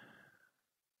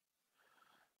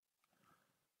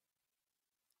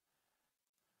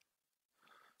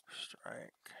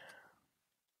 Strike.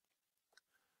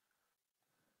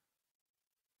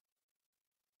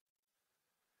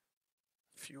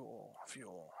 Fuel.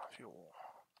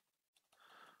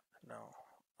 No.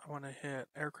 I want to hit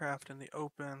aircraft in the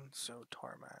open, so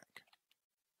tarmac.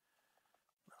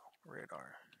 No.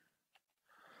 Radar.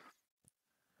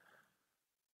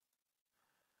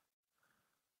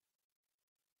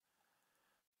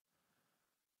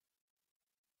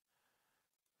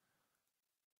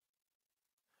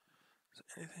 Is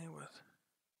there anything with...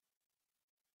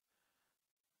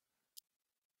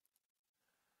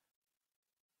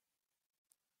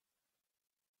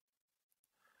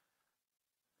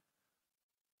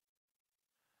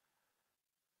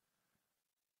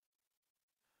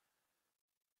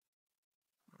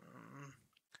 Mm,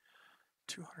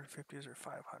 250s or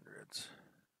 500s?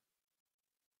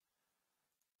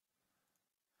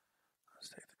 Let's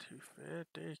take the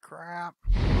 250. Crap.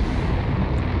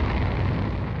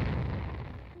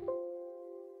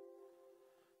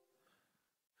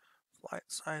 Flight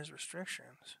size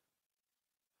restrictions.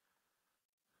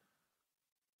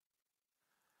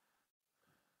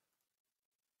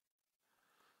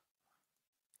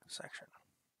 Section.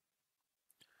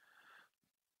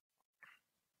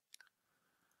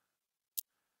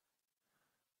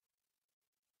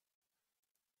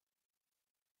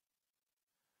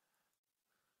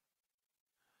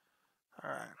 All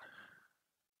right.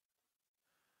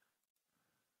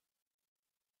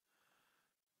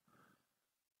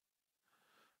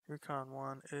 Recon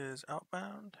 1 is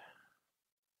outbound.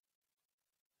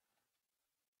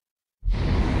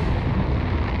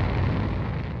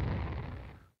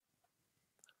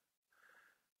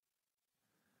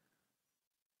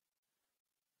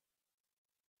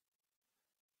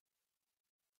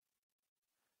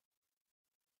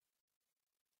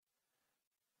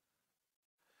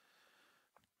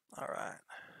 All right.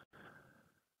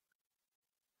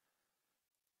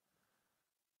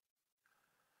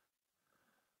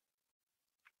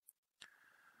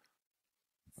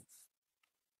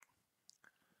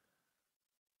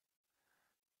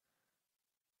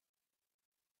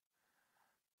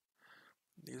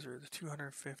 These are the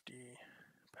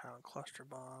 250-pound cluster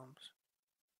bombs.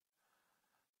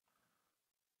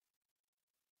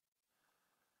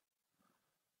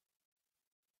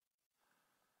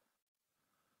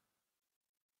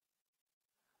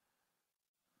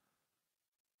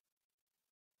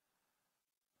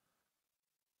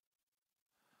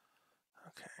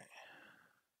 Okay.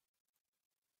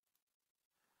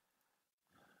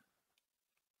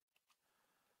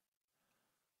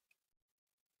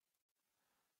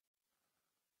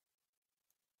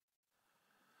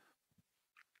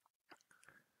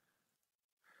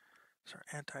 These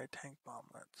are anti-tank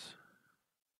bomblets.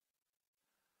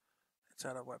 It's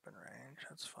out of weapon range.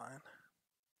 That's fine.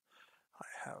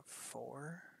 I have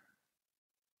 4.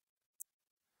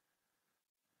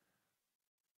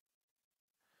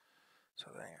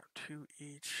 So they have 2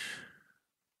 each.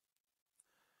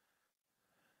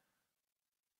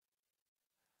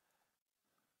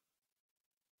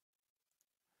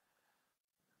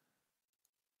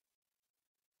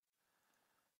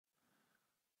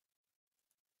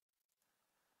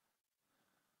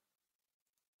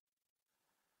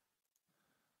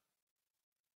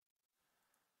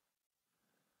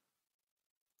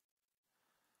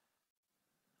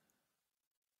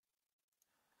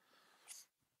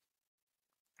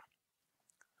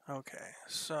 Okay,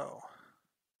 so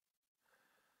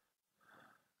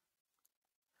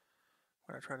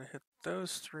I'm going to try to hit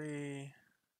those 3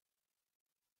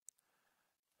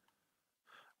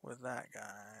 with that guy.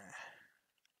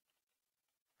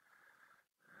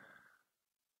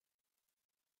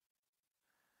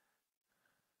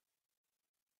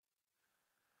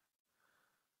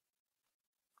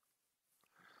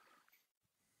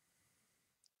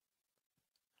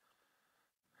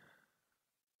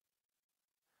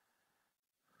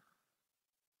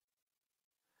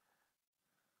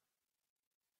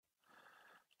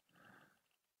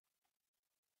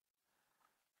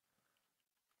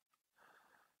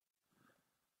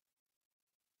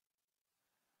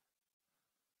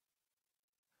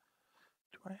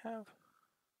 Do I have?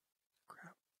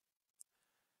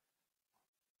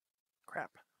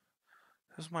 Crap.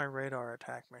 This is my radar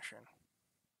attack mission.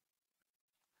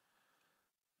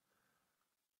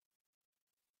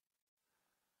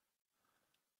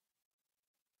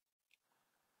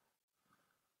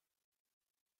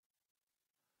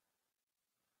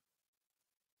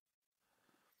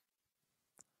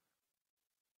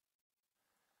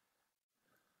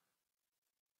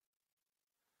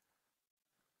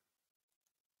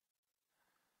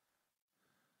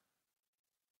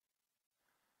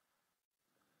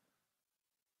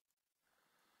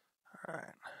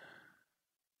 Alright.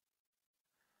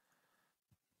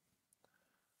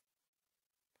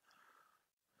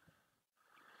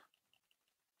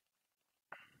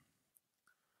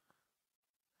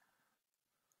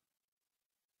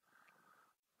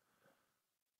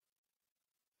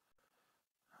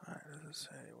 Alright, does it say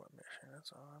what mission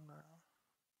it's on now?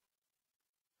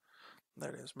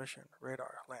 That is mission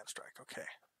radar land strike. Okay.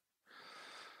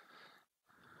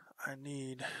 I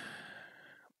need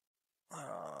okay.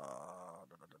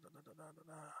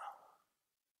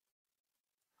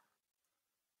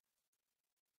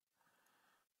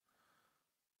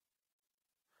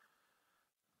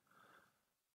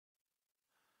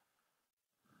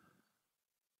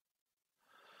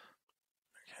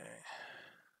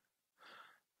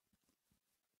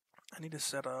 I need to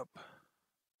set up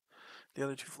the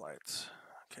other 2 flights.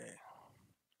 Okay.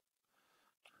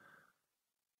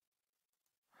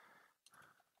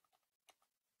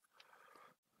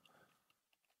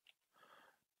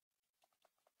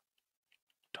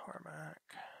 Tarmac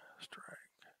strike.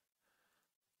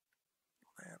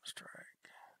 Land strike.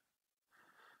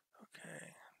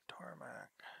 Okay. Tarmac.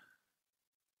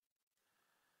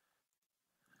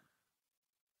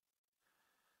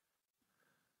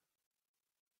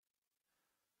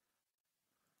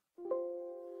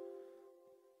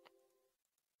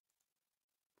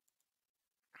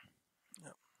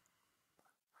 Yep.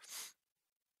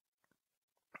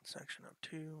 Section of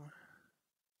 2.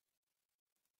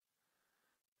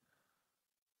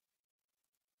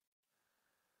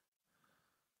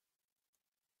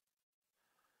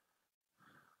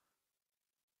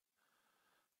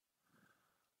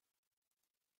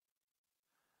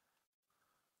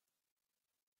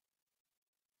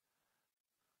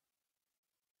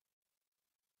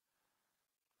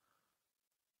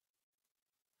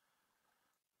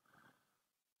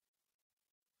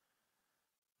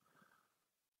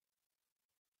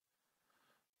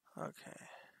 Okay.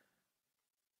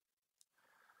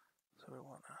 So we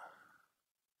want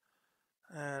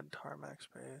to add tarmac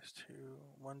space to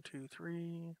 1, 2,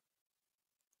 3.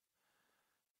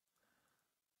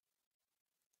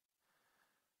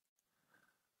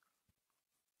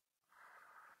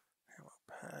 Ammo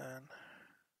pad.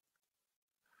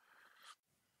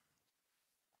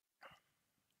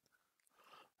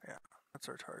 Yeah, that's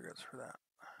our targets for that.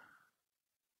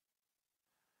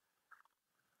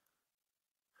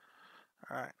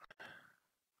 All right.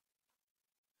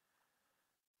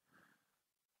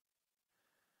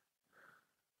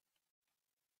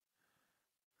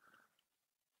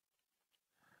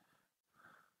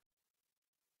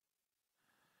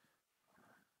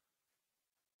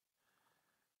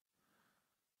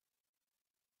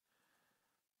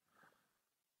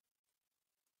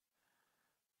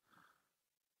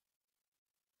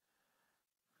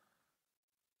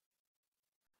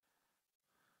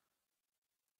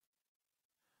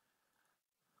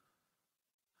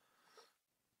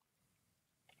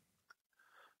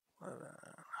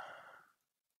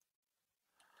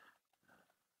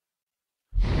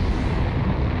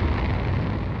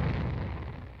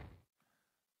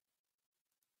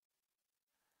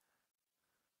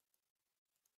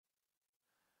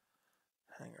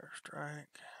 Hangar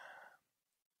strike.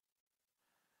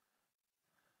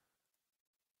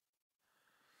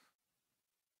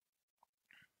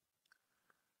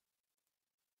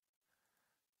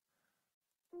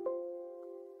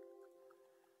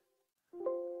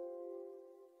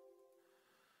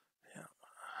 Yeah.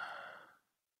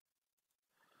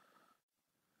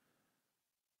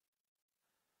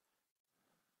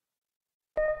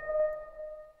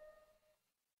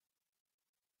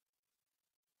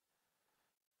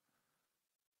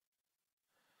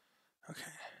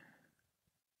 Okay.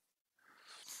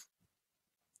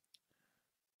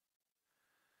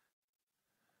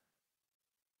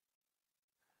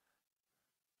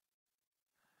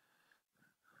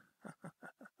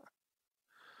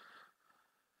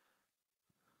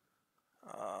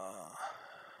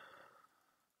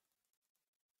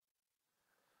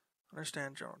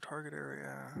 Understand general target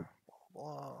area. Blah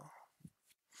blah.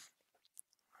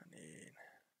 I need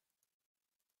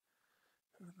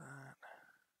that.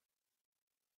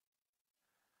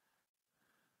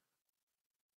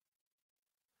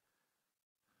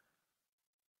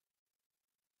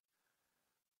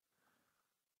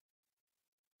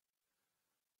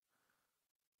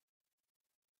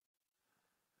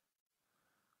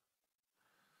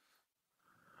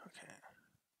 Okay.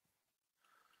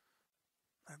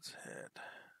 Let's hit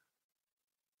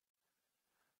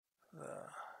the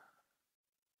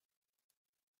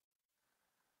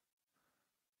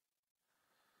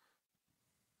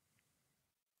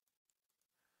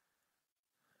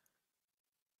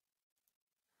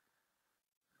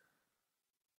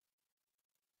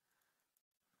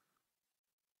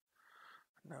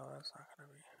no, that's not gonna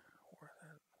be worth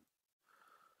it.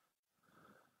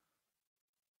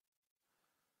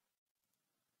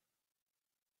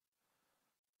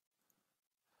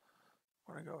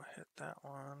 I'm gonna go hit that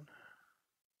one.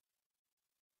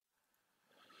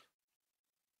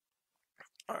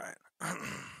 Alright.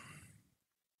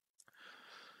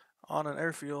 On an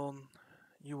airfield,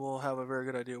 you will have a very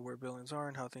good idea where buildings are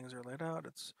and how things are laid out.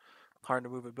 It's hard to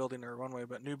move a building or a runway,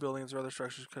 but new buildings or other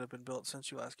structures could have been built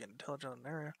since you last gained intelligence on an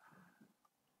area.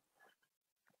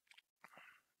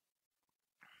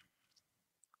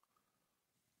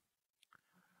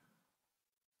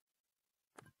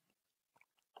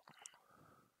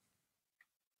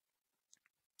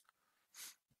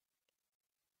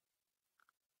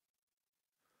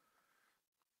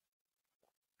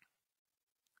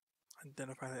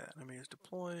 Identify the enemy is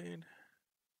deployed.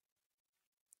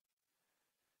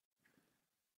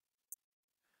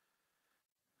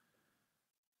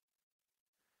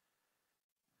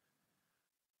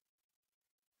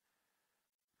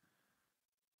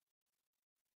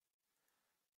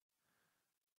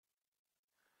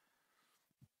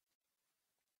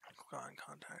 Click on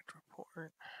contact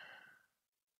report.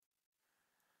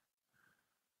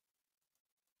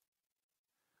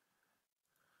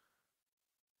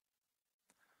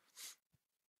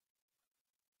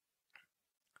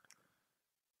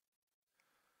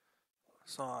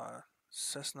 Saw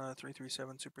Cessna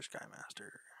 337 Super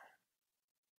Skymaster.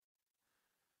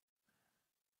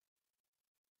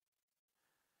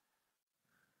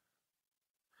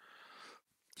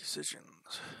 Decisions.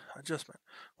 Adjustment.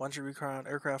 Once your recon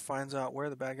aircraft finds out where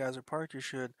the bad guys are parked, you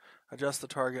should adjust the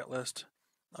target list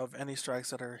of any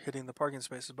strikes that are hitting the parking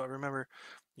spaces. But remember,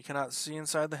 you cannot see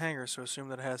inside the hangar, so assume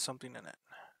that it has something in it.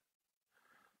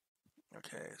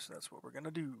 Okay, so that's what we're going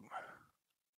to do.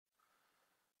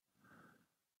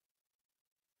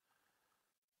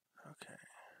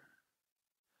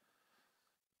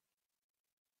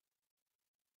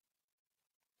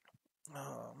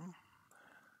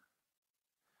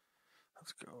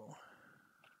 Let's go.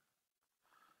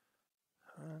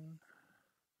 And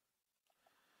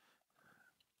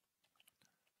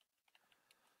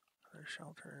their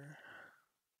shelter.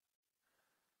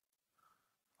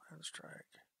 Land strike.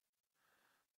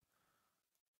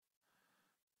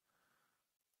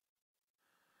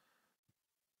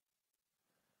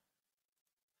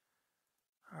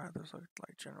 Alright, those look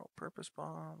like general purpose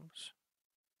bombs.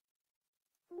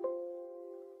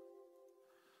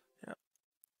 Yep.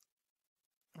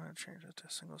 I'm going to change it to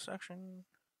single section.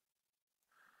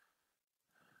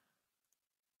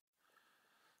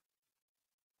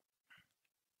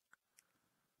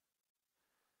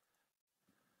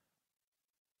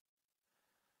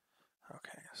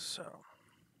 Okay, so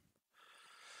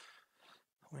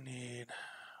we need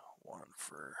one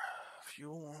for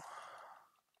fuel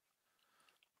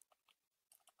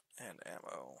and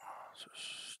ammo. So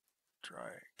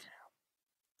strike,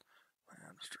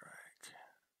 land strike.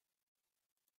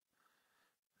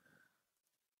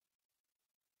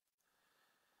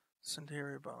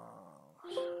 Incendiary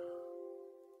bombs.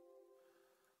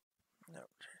 Nope,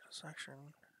 change the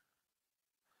section.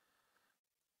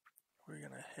 We're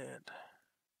gonna hit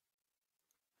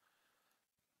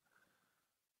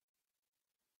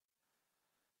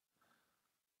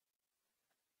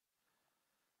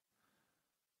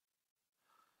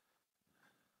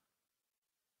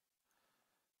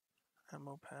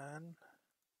ammo pad.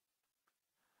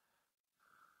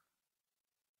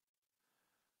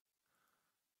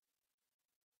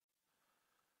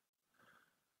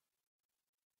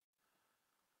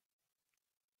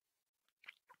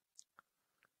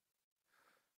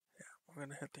 We're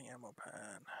gonna hit the ammo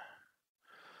pad.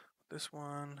 This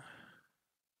one,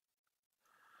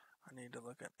 I need to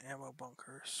look at ammo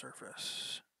bunker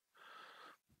surface.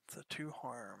 The 2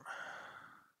 harm.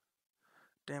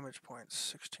 Damage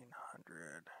points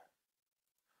 1600.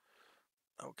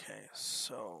 Okay,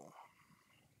 so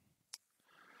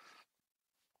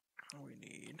we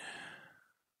need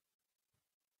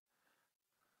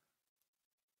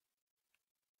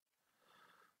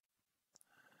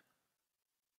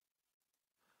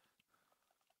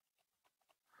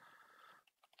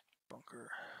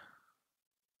bunker,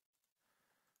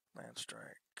 land strike.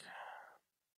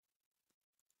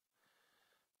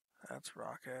 That's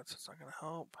rockets, it's not gonna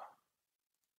help.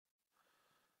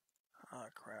 Ah,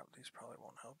 crap, these probably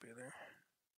won't help either.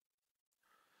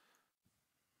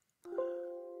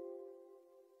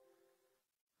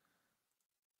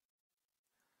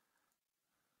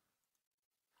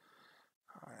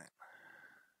 Alright.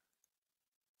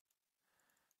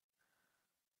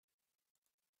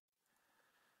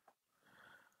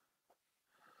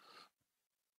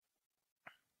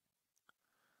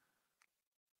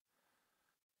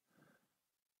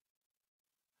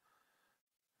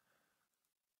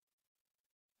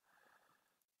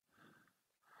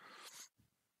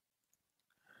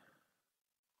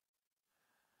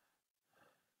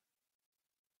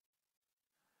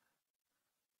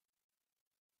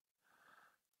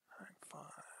 Rank 5.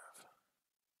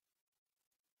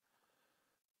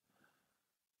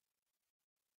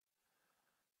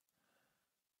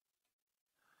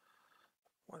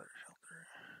 Weather shelter.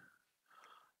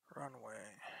 Runway.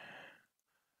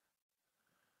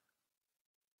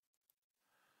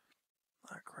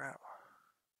 Ah, crap.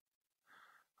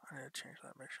 I need to change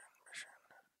that mission. Mission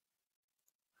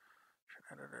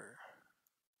editor.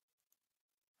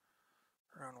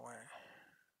 Runway.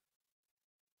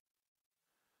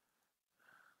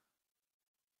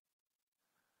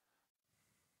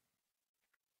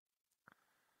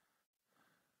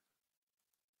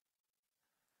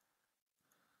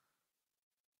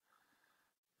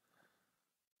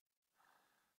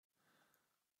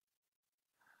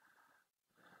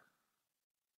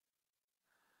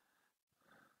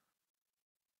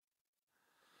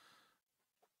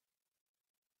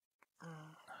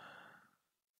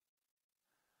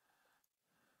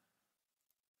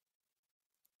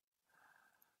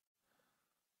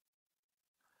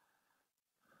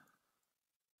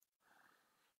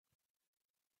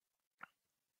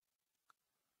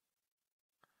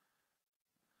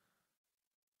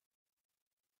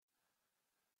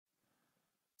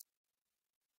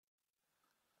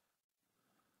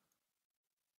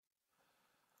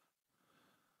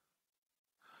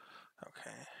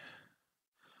 Okay.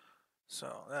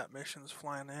 So that mission's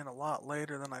flying in a lot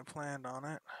later than I planned on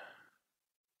it.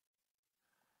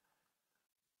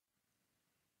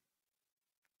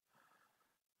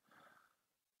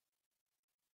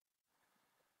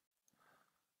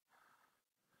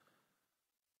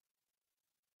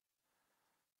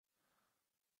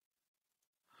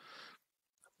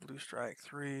 Blue Strike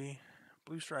 3.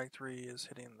 Blue Strike 3 is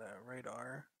hitting the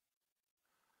radar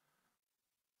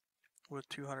with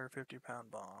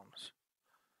 250-pound bombs.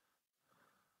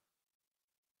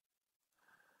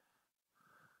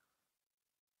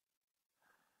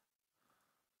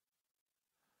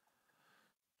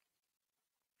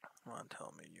 Come on,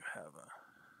 tell me you have a...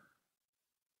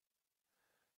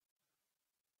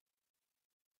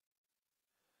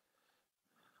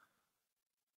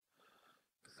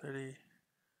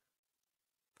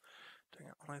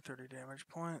 taking only 30 damage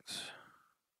points.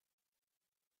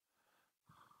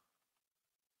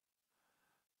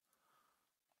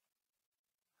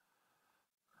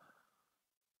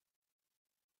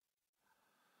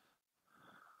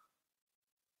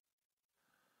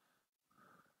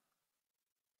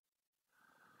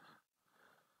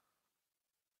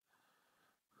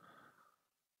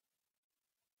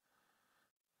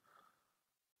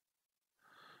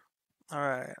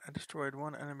 Alright, I destroyed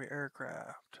one enemy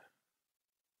aircraft.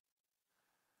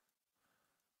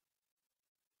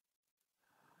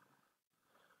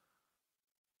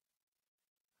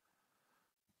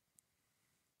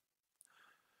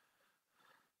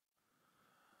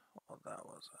 Well, that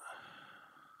was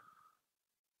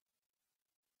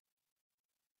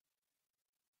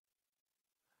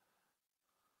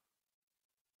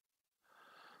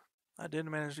I did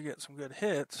manage to get some good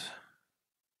hits.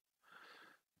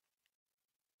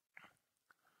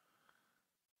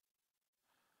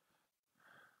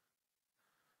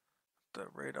 The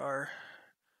radar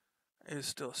is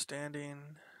still standing.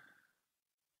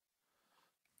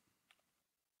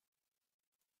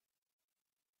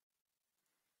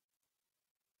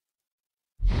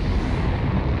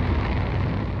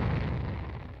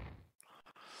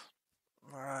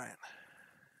 Alright.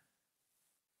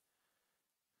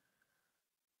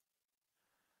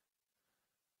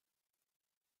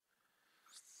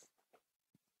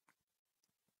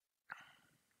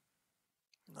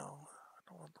 No, I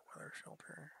don't want the weather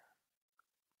shelter.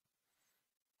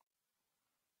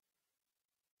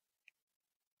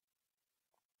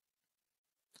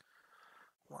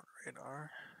 I want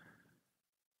radar.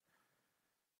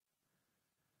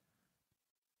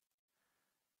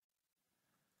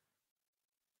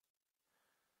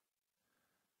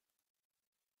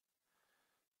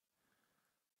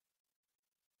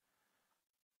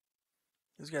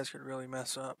 These guys could really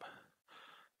mess up,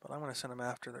 but I'm going to send them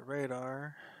after the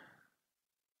radar.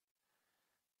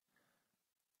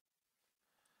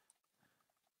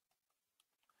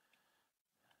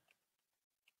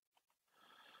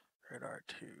 Radar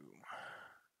 2.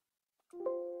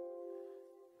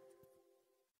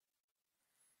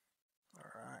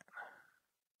 Alright.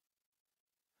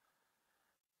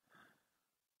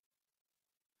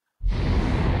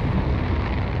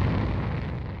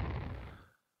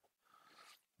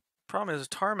 Problem is,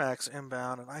 tarmac's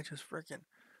inbound, and I just freaking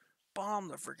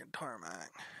bombed the freaking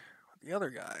tarmac with the other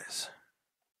guys.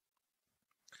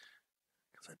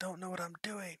 Because I don't know what I'm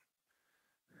doing.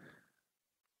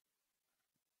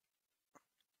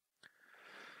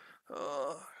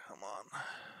 Oh, come on.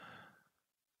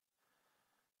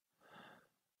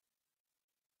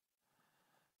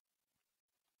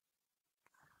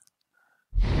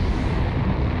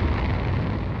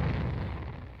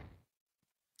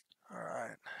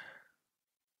 Alright.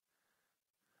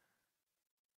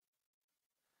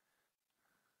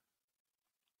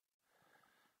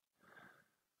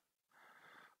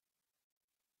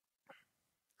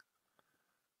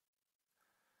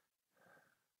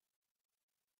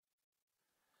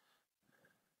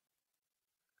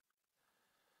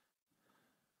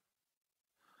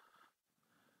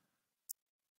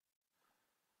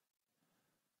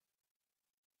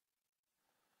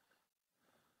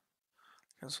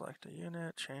 Can select a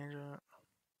unit, change it.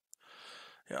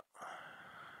 Yep.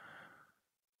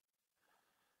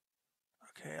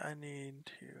 Okay, I need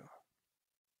to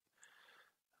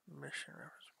mission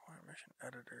reference point, mission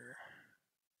editor,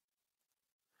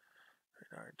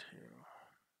 radar 2.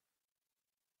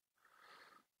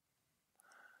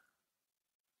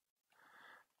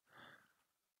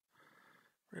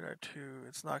 Radar 2,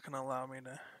 it's not going to allow me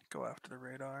to go after the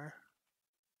radar.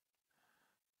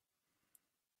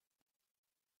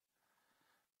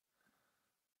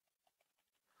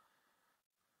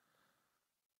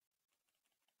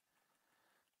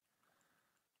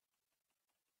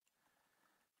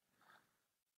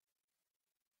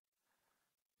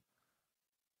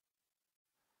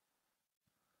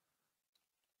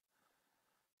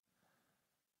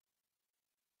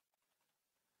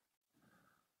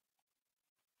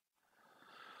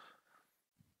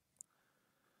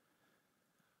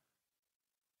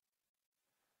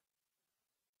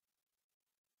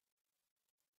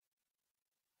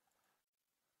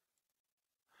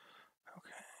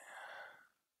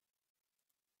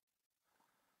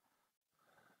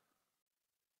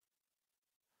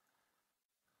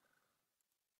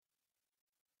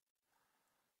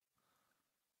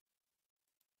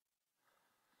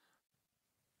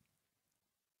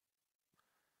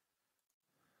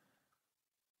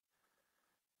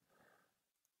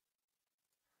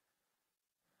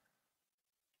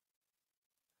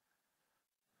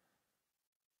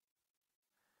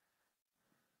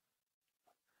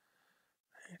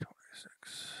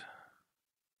 36.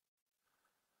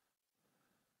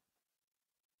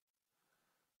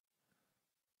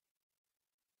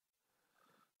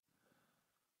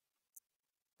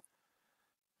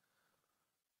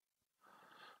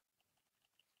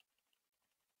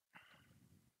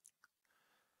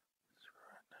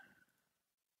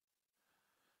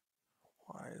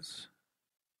 Wise.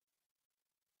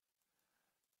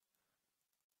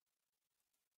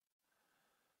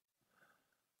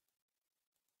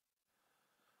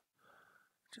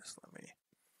 Just let me.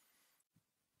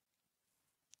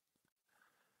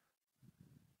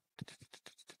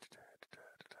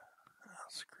 Oh,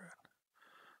 screw it.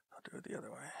 I'll do it the other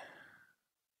way.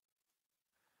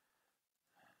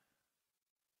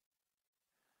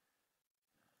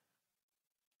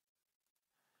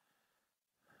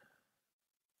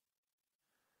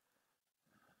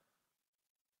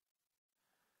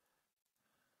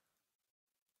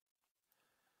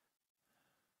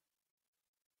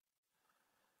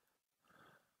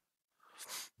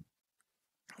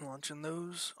 Launching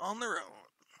those on their own.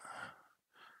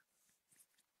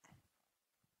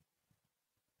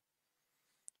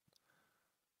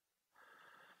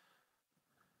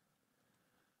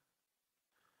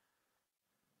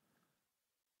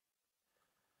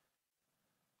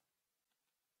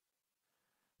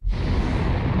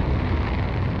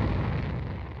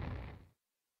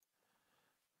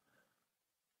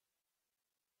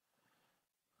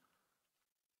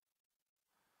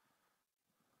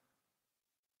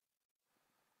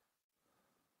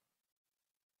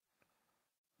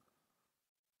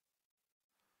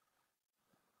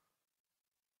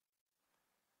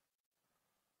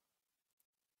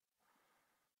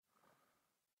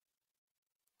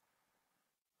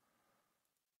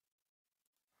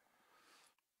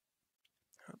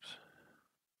 Oops.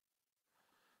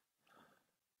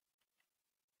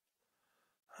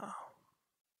 Oh.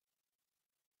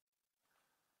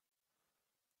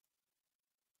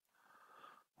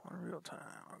 On real time,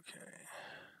 okay.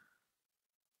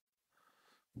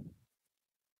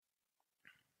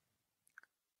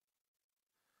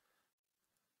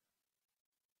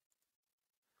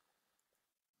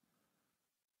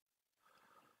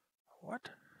 What?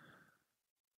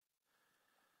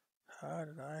 How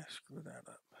did I screw that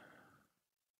up?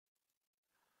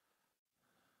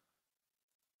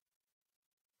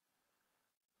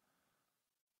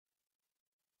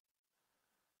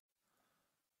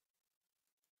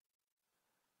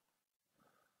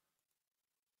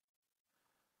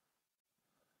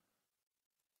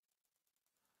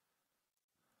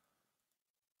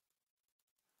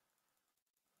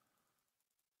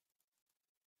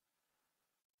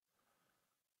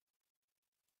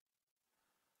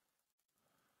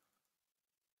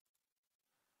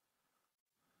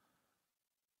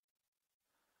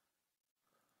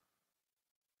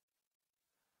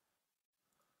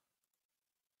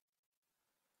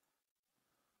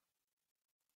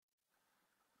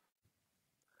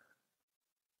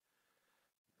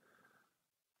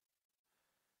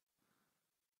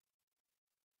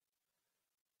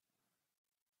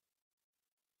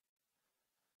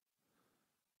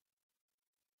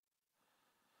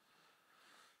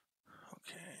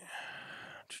 Okay.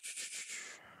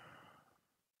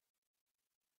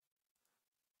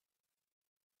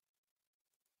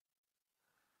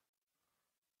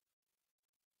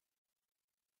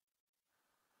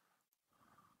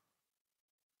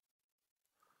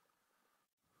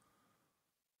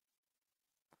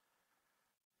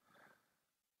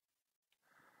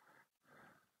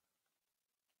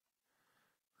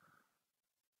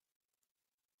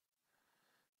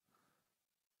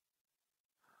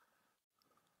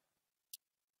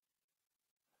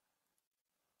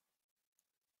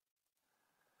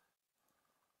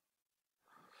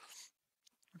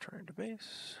 Returning to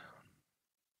base.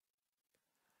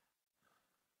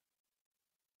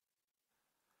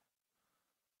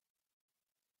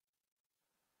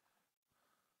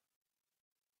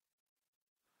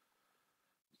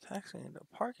 Taxiing into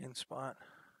a parking spot.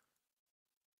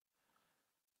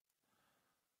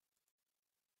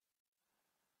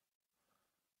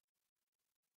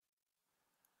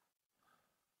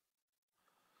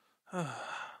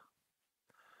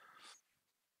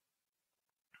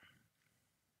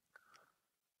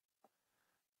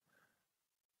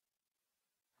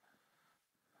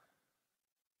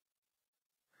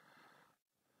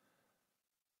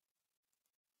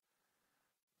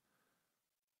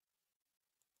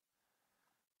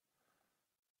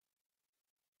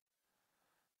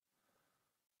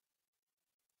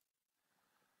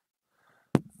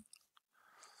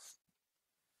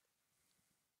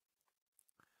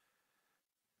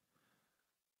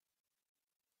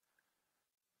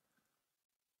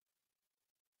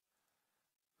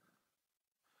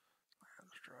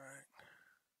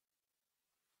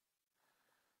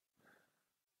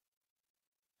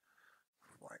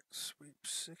 Sweep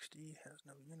 60 has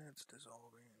no units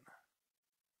dissolving.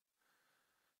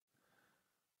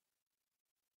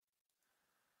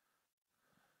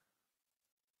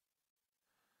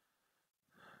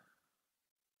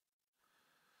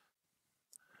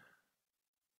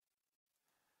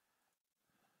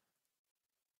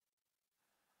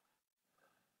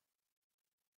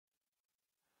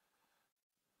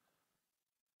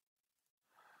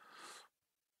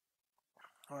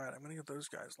 Alright, I'm going to get those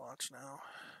guys launched now.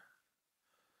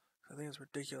 I think it's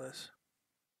ridiculous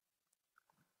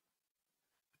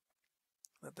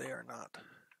that they are not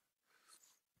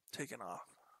taken off.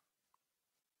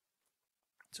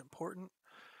 It's important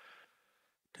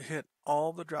to hit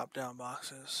all the drop-down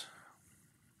boxes.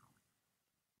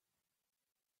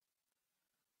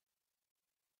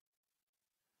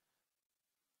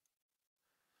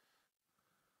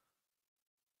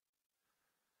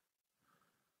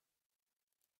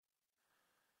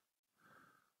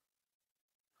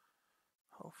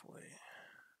 Hopefully.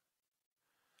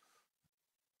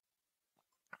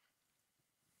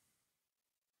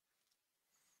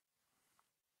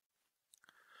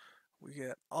 We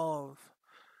get all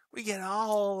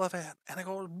of it, and it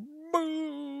goes boom.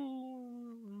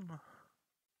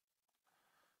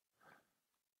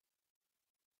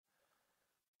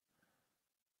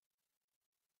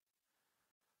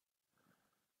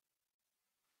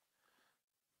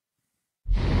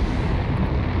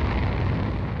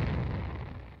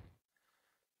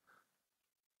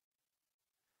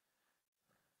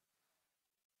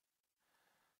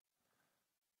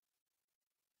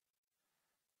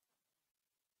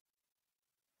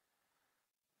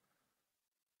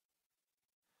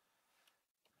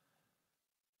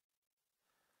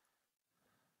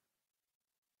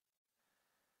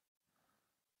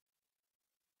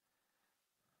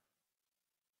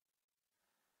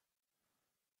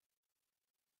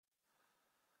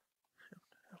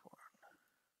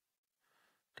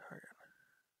 Target.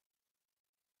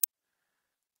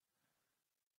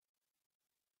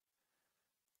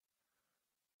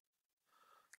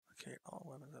 Locate all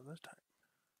weapons of this type.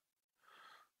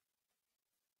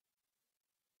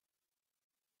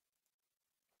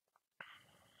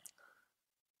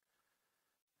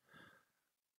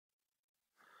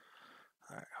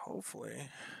 Alright, hopefully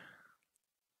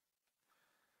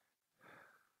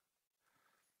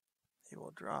he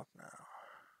will drop now.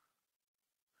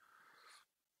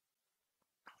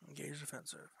 Engage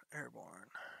defensive. Airborne.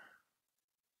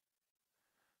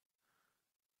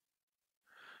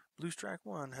 Blue Strike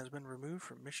 1 has been removed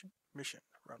from mission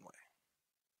runway.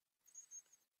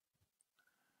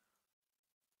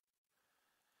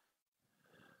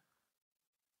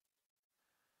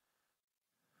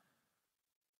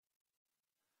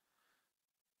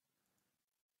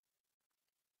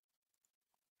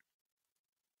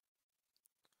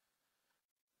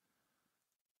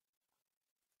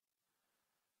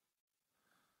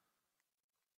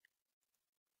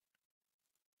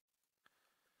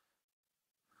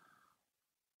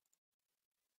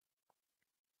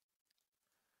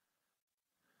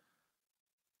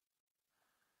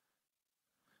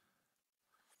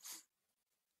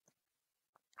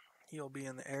 He'll be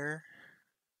in the air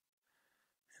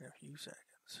in a few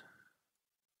seconds.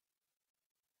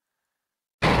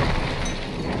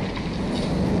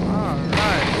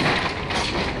 Alright.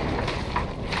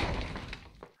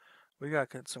 We got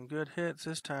some good hits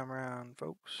this time around,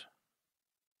 folks.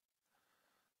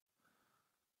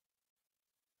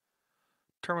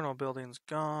 Terminal building's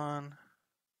gone.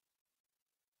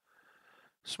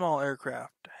 Small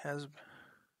aircraft has...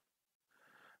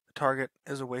 The target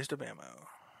is a waste of ammo.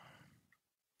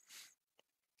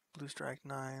 Blue Strike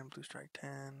 9, Blue Strike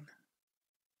 10.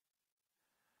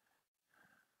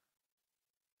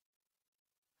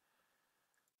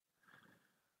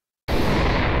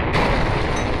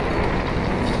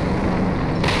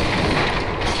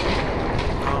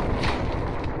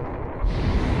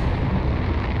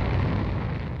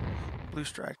 Blue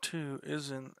Strike 2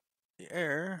 is in the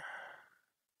air.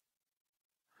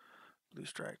 Blue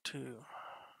Strike 2.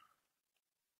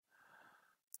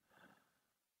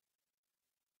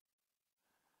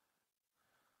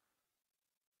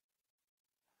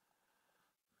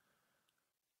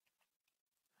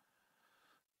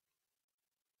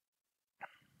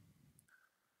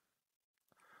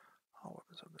 All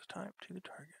weapons of this type to the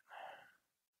target.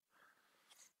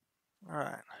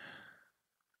 Alright.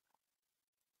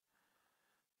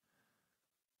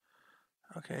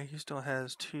 Okay, he still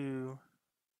has 2.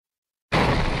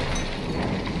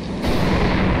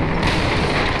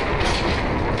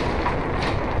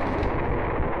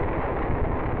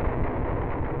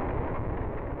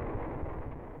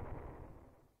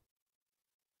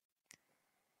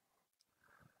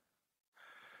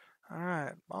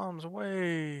 Alright, bombs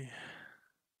away.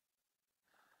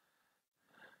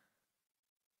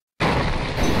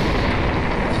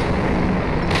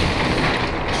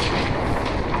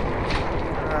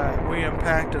 Alright, we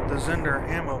impacted the Zender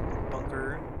ammo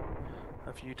bunker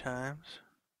a few times.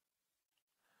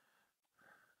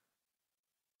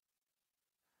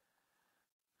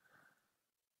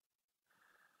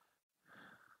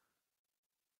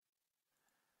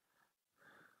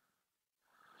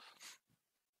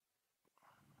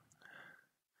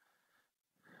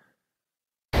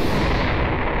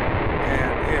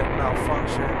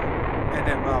 And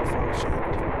it malfunctioned.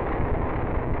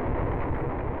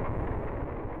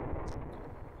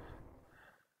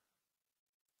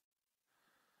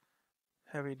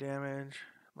 Heavy damage,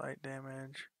 light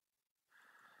damage.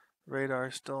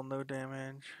 Radar still no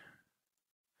damage.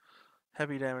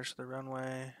 Heavy damage to the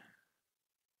runway.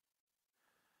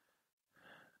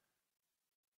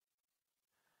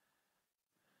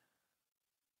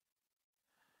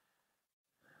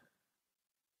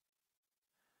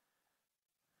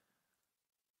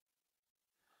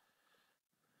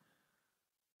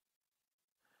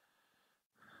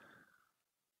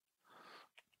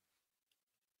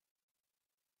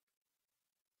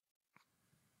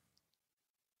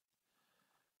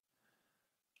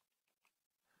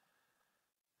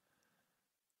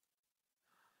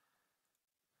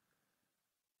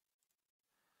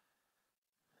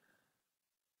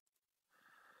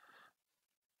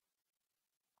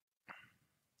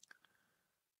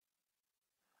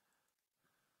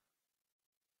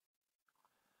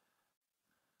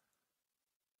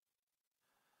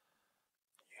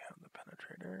 You have the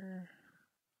penetrator.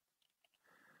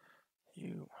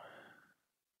 You.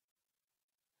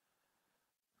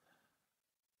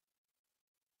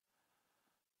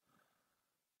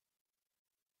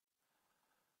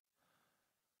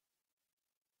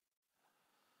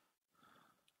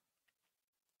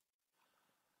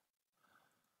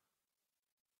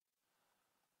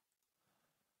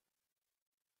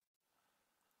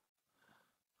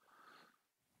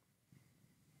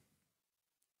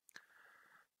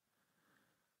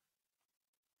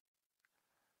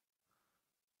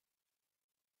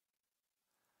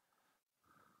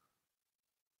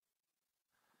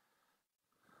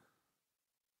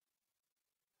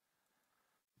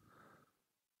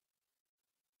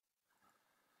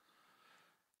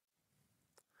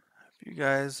 You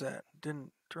guys that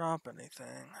didn't drop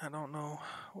anything. I don't know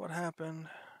what happened.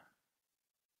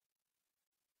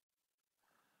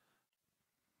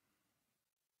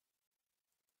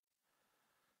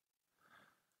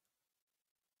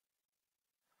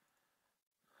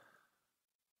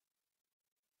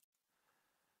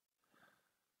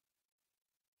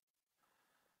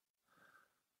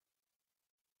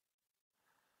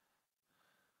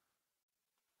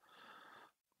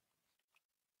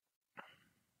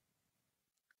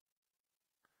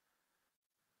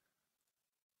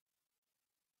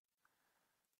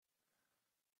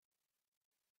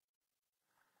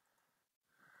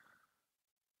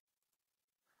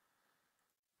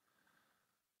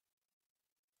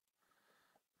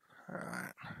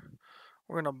 Alright.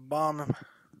 We're gonna bomb him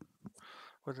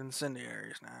with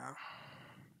incendiaries now.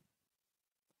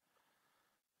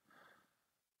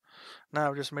 Now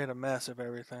I've just made a mess of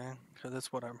everything, because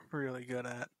that's what I'm really good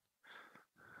at.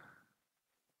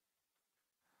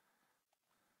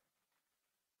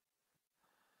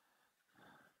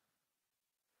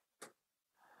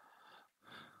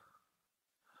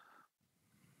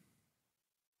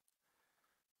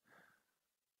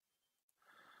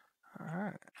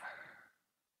 Alright.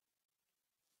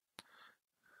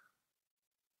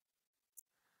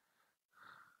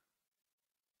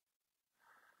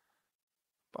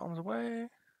 Bombs away.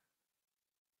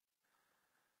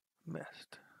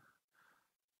 Missed.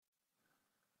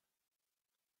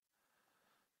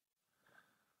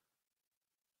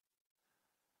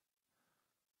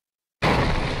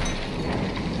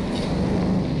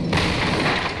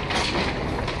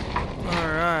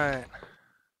 Alright.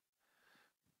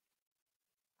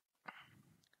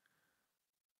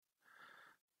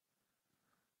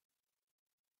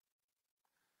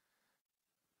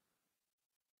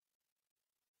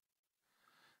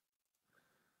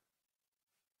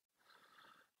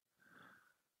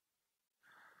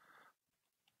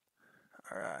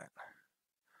 Alright.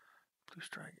 Blue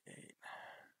strike 8.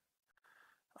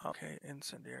 Okay,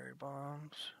 incendiary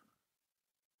bombs.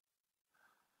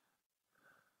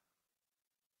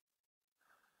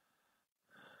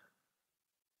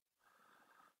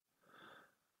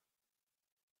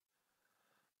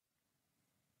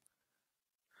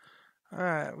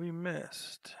 Alright, we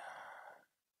missed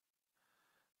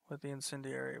with the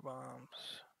incendiary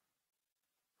bombs.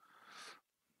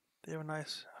 They have a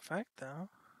nice effect, though.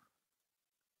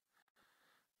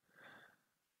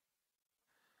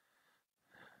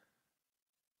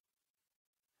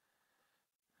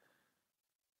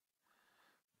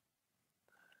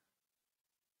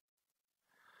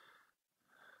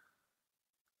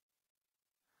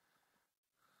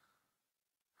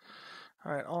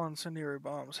 Alright, all incendiary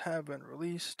bombs have been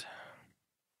released.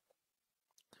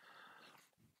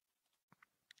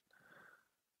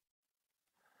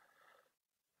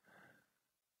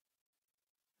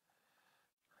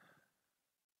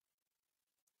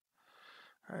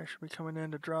 Alright, should be coming in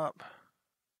to drop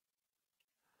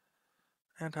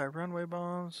anti-runway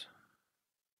bombs.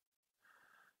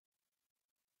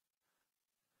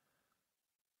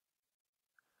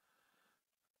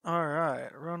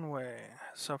 Alright, runway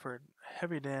suffered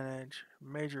heavy damage,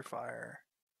 major fire.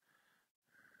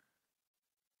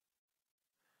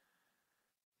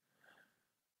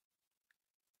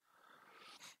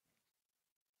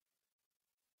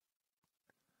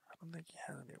 I don't think he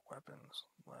has any weapons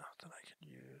left that I could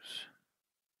use.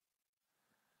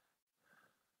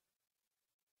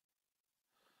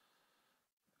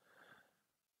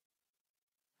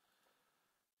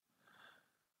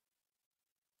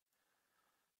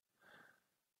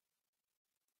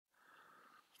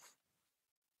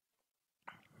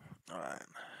 Alright.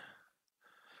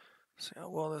 See how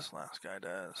well this last guy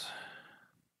does.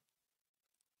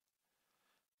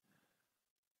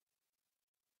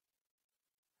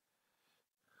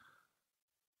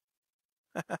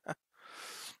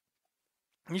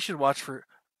 You should watch for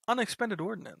unexpended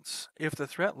ordnance if the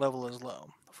threat level is low.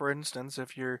 For instance,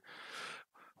 if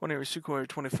one of your Sukhoi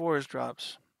 24s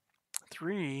drops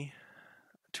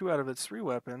two out of its 3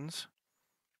 weapons,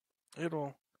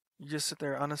 you just sit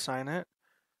there, unassign it,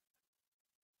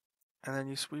 and then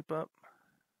you sweep up.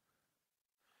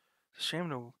 It's a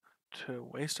shame to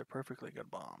waste a perfectly good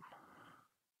bomb.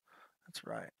 That's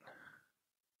right.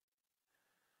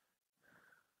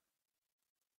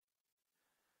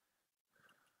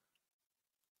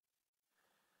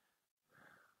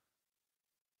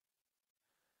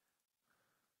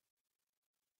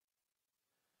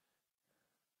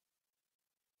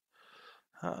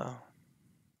 Uh-oh.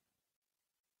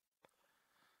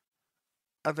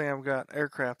 I think I've got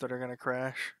aircraft that are going to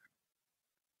crash.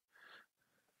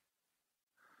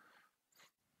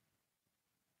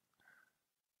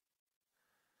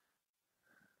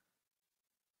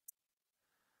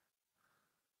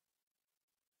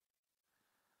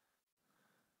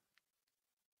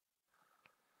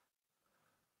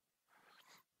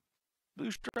 Blue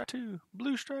Strike 2!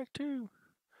 Blue Strike 2!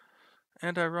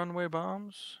 Anti-runway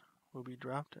bombs will be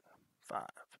dropped in 5,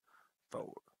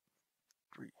 4,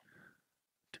 3,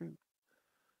 2,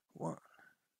 1.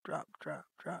 Drop, drop,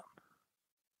 drop.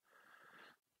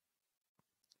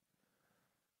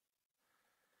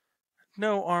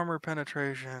 No armor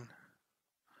penetration.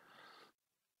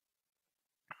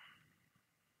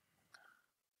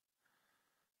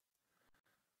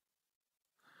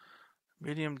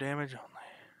 Medium damage only.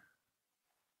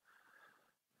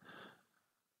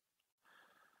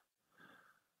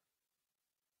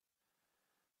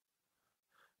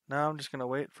 Now I'm just going to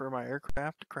wait for my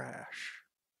aircraft to crash.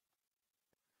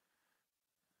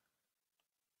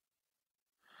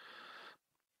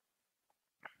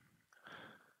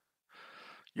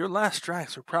 Your last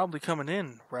strikes are probably coming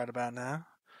in right about now.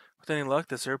 With any luck,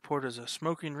 this airport is a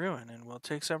smoking ruin and will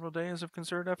take several days of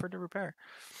concerted effort to repair.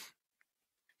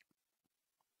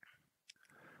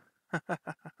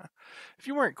 If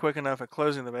you weren't quick enough at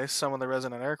closing the base, some of the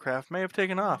resident aircraft may have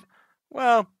taken off.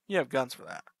 Well, you have guns for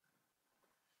that.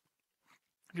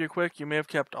 If you're quick, you may have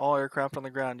kept all aircraft on the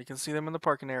ground. You can see them in the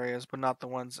parking areas, but not the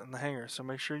ones in the hangar, so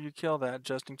make sure you kill that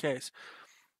just in case.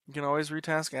 You can always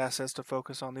retask assets to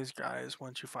focus on these guys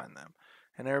once you find them.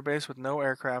 An airbase with no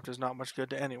aircraft is not much good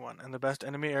to anyone, and the best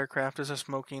enemy aircraft is a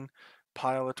smoking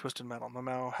pile of twisted metal, no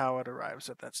matter how it arrives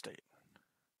at that state.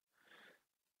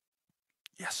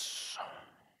 Yes.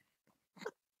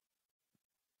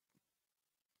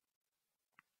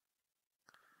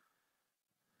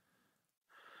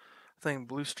 I think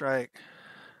Blue Strike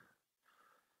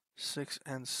 6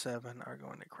 and 7 are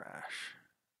going to crash.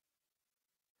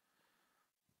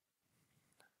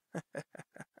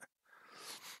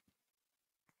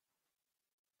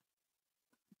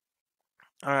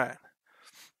 Alright.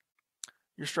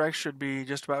 Your strikes should be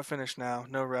just about finished now.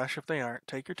 No rush if they aren't.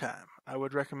 Take your time. I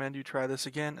would recommend you try this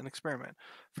again and experiment.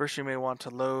 First, you may want to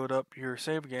load up your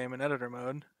save game in editor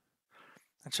mode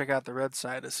and check out the red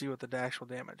side to see what the actual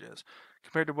damage is,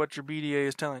 compared to what your BDA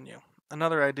is telling you.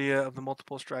 Another idea of the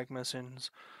multiple strike missions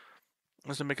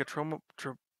is to make a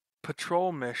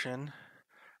patrol mission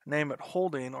Name it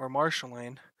holding or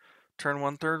marshalling. Turn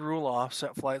 1/3 rule off,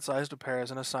 set flight size to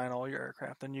pairs, and assign all your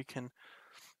aircraft. Then you can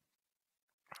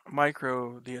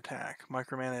micro the attack,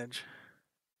 micromanage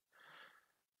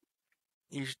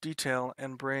each detail,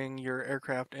 and bring your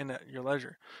aircraft in at your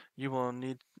leisure. You will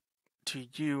need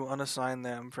to unassign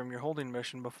them from your holding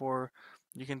mission before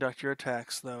you conduct your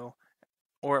attacks, though,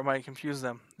 or it might confuse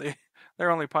them.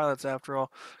 They're only pilots after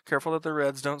all. Careful that the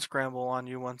Reds don't scramble on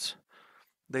you once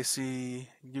they see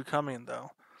you coming,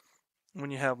 though.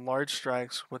 When you have large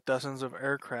strikes with dozens of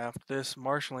aircraft, this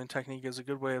marshalling technique is a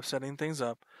good way of setting things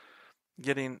up,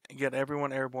 get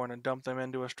everyone airborne and dump them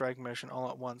into a strike mission all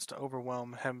at once to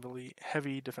overwhelm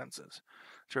heavy defenses.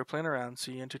 So playing around,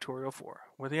 see in tutorial 4,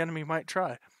 where the enemy might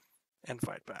try and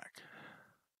fight back.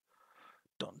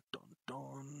 Dun dun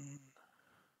dun.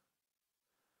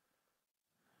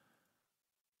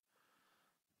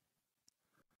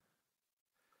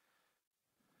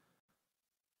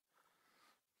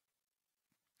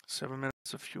 Seven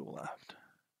minutes of fuel left.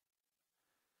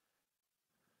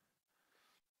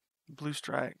 Blue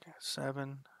strike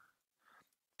 7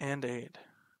 and 8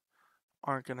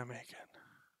 aren't gonna make it.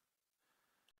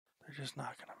 They're just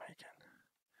not gonna make it.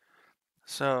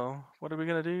 So what are we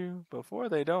gonna do before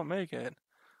they don't make it?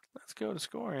 Let's go to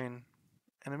scoring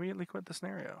and immediately quit the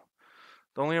scenario.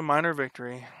 It's only a minor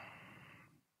victory.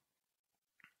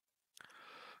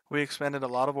 We expended a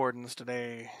lot of ordnance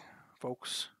today,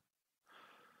 folks.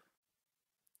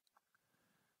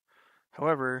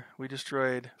 However, we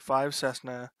destroyed 5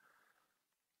 Cessna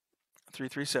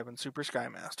 337 Super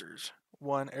Skymasters,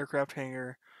 1 aircraft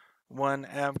hangar, 1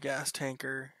 avgas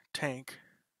tank,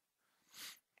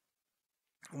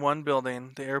 1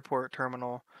 building, the airport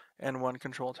terminal, and 1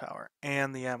 control tower,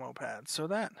 and the ammo pad. So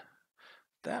that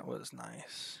was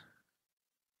nice.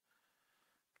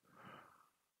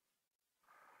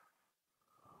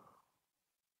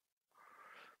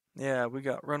 Yeah, we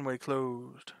got runway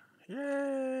closed.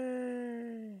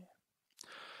 Yay!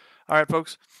 Alright,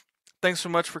 folks. Thanks so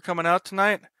much for coming out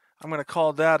tonight. I'm going to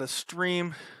call that a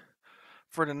stream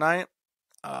for tonight.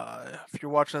 If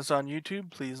you're watching us on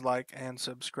YouTube, please like and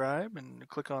subscribe and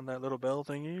click on that little bell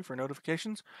thingy for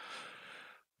notifications,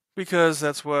 because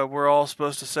that's what we're all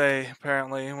supposed to say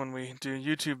apparently when we do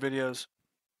YouTube videos.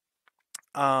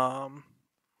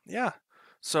 Yeah.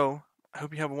 So I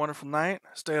hope you have a wonderful night.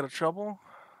 Stay out of trouble.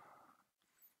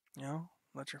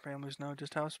 Let your families know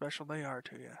just how special they are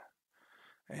to you.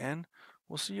 And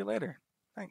we'll see you later.